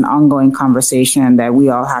think that's an ongoing conversation that we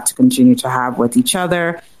all have to continue to have with each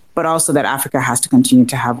other, but also that Africa has to continue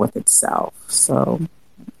to have with itself. So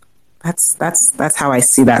that's how I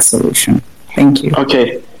see that solution. Thank you.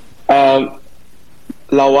 Okay.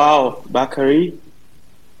 Lawal Bakari,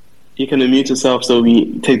 you can unmute yourself so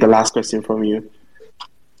we take the last question from you.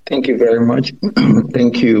 Thank you very much.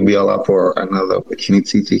 Thank you, Biola, for another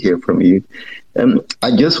opportunity to hear from you.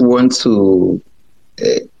 I just want to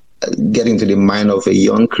get into the mind of a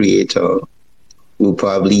young creator who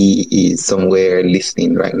probably is somewhere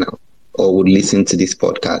listening right now or would listen to this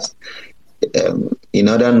podcast. In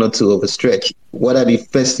order not to overstretch, what are the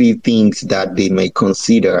first three things that they may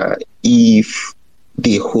consider if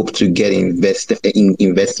they hope to get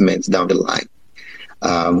investments down the line?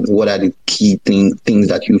 What are the key things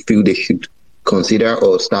that you feel they should consider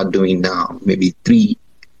or start doing now? Maybe 3,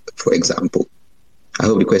 for example. I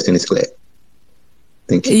hope the question is clear.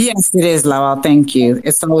 Thank you. Yes, it is, Lawal. Thank you.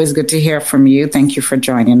 It's always good to hear from you. Thank you for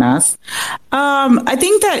joining us. I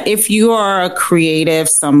think that if you are a creative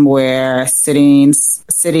somewhere sitting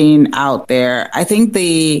out there, I think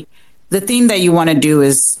the thing that you want to do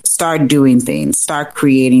is start doing things, start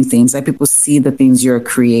creating things, let people see the things you're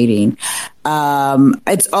creating.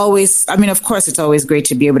 It's always, I mean, of course, it's always great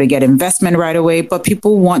to be able to get investment right away, but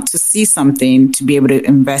people want to see something to be able to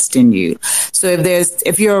invest in you. So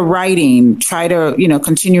if you're writing, try to,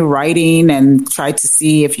 continue writing and try to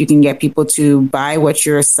see if you can get people to buy what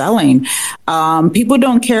you're selling. People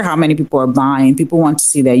don't care how many people are buying. People want to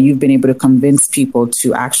see that you've been able to convince people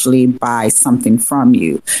to actually buy something from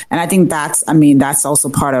you. And I think that's also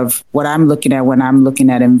part of what I'm looking at when I'm looking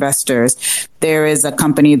at investors. There is a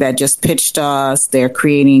company that just pitched us. They're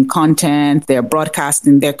creating content. They're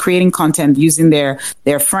broadcasting. They're creating content using their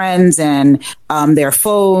friends and their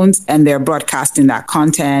phones, and they're broadcasting that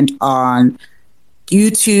content on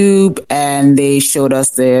YouTube. And they showed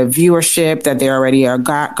us the viewership that they already are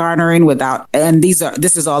garnering and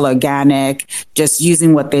this is all organic, just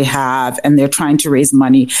using what they have, and they're trying to raise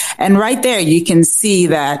money. And right there, you can see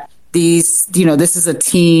that this is a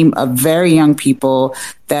team of very young people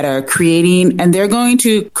that are creating, and they're going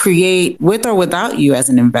to create with or without you as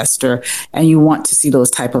an investor. And you want to see those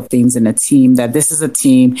type of things in a team, that this is a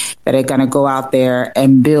team that are going to go out there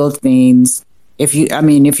and build things. If you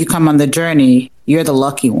come on the journey, you're the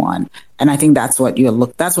lucky one. And I think that's what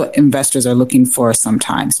investors are looking for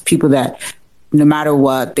sometimes. People that no matter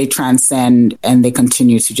what, they transcend and they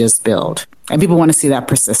continue to just build. And people want to see that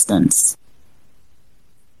persistence.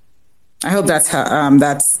 I hope that's how,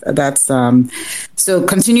 so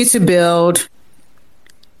continue to build,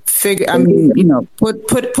 put it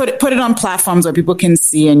on platforms where people can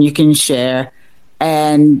see and you can share.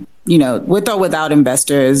 And, with or without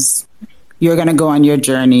investors, you're going to go on your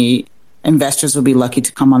journey. Investors will be lucky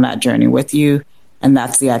to come on that journey with you. And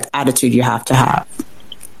that's the attitude you have to have.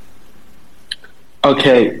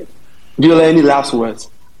 Okay. Viola, any last words?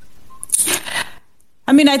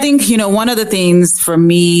 I think, one of the things for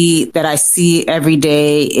me that I see every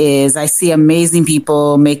day is I see amazing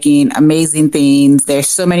people making amazing things. There's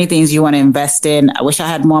so many things you want to invest in. I wish I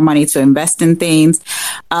had more money to invest in things.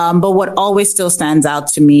 But what always still stands out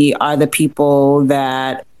to me are the people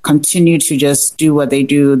that continue to just do what they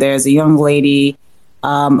do. There's a young lady.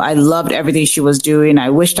 I loved everything she was doing. I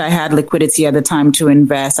wished I had liquidity at the time to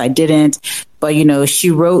invest. I didn't. But,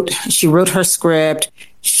 she wrote her script.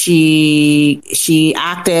 She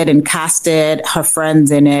acted and casted her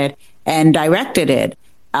friends in it and directed it.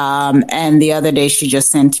 And the other day she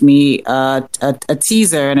just sent me a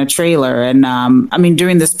teaser and a trailer. And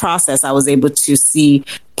during this process, I was able to see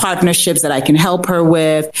partnerships that I can help her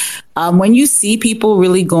with. When you see people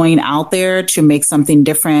really going out there to make something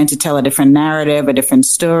different, to tell a different narrative, a different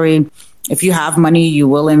story, if you have money, you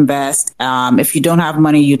will invest. If you don't have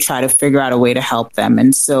money, you try to figure out a way to help them.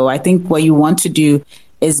 And so I think what you want to do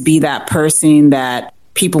is be that person that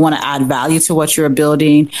people want to add value to what you're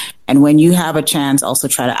building. And when you have a chance, also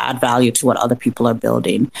try to add value to what other people are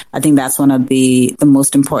building. I think that's one of the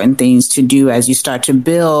most important things to do as you start to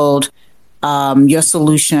build your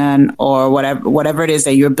solution or whatever it is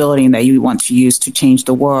that you're building that you want to use to change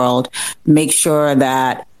the world. Make sure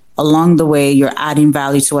that along the way, you're adding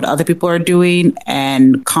value to what other people are doing,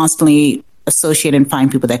 and constantly associate and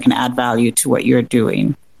find people that can add value to what you're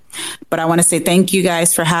doing. But I want to say thank you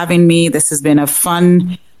guys for having me. This has been a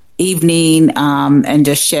fun evening, and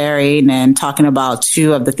just sharing and talking about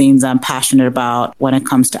two of the things I'm passionate about when it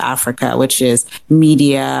comes to Africa, which is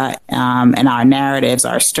media and our narratives,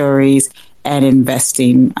 our stories, and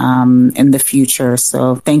investing in the future.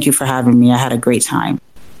 So thank you for having me. I had a great time.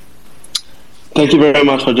 Thank you very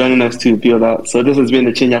much for joining us too, Viola. So this has been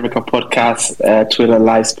the Change Africa podcast, Twitter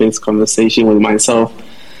live space conversation with myself,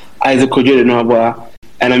 Isaac Kojo-Denwabwa,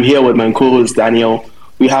 and I'm here with my co-host, Daniel.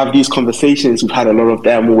 We have these conversations, we've had a lot of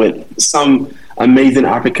them with some amazing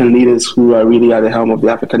African leaders who are really at the helm of the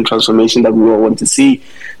African transformation that we all want to see.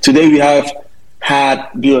 Today we have had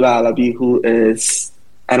Viola Alabi, who is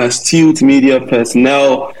an astute media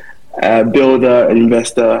personnel, builder, and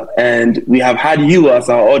investor. And we have had you as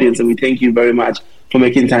our audience, and we thank you very much for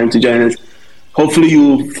making time to join us. Hopefully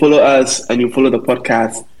you follow us and you follow the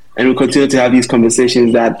podcast, and we'll continue to have these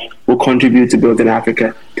conversations that will contribute to building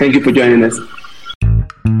Africa. Thank you for joining us.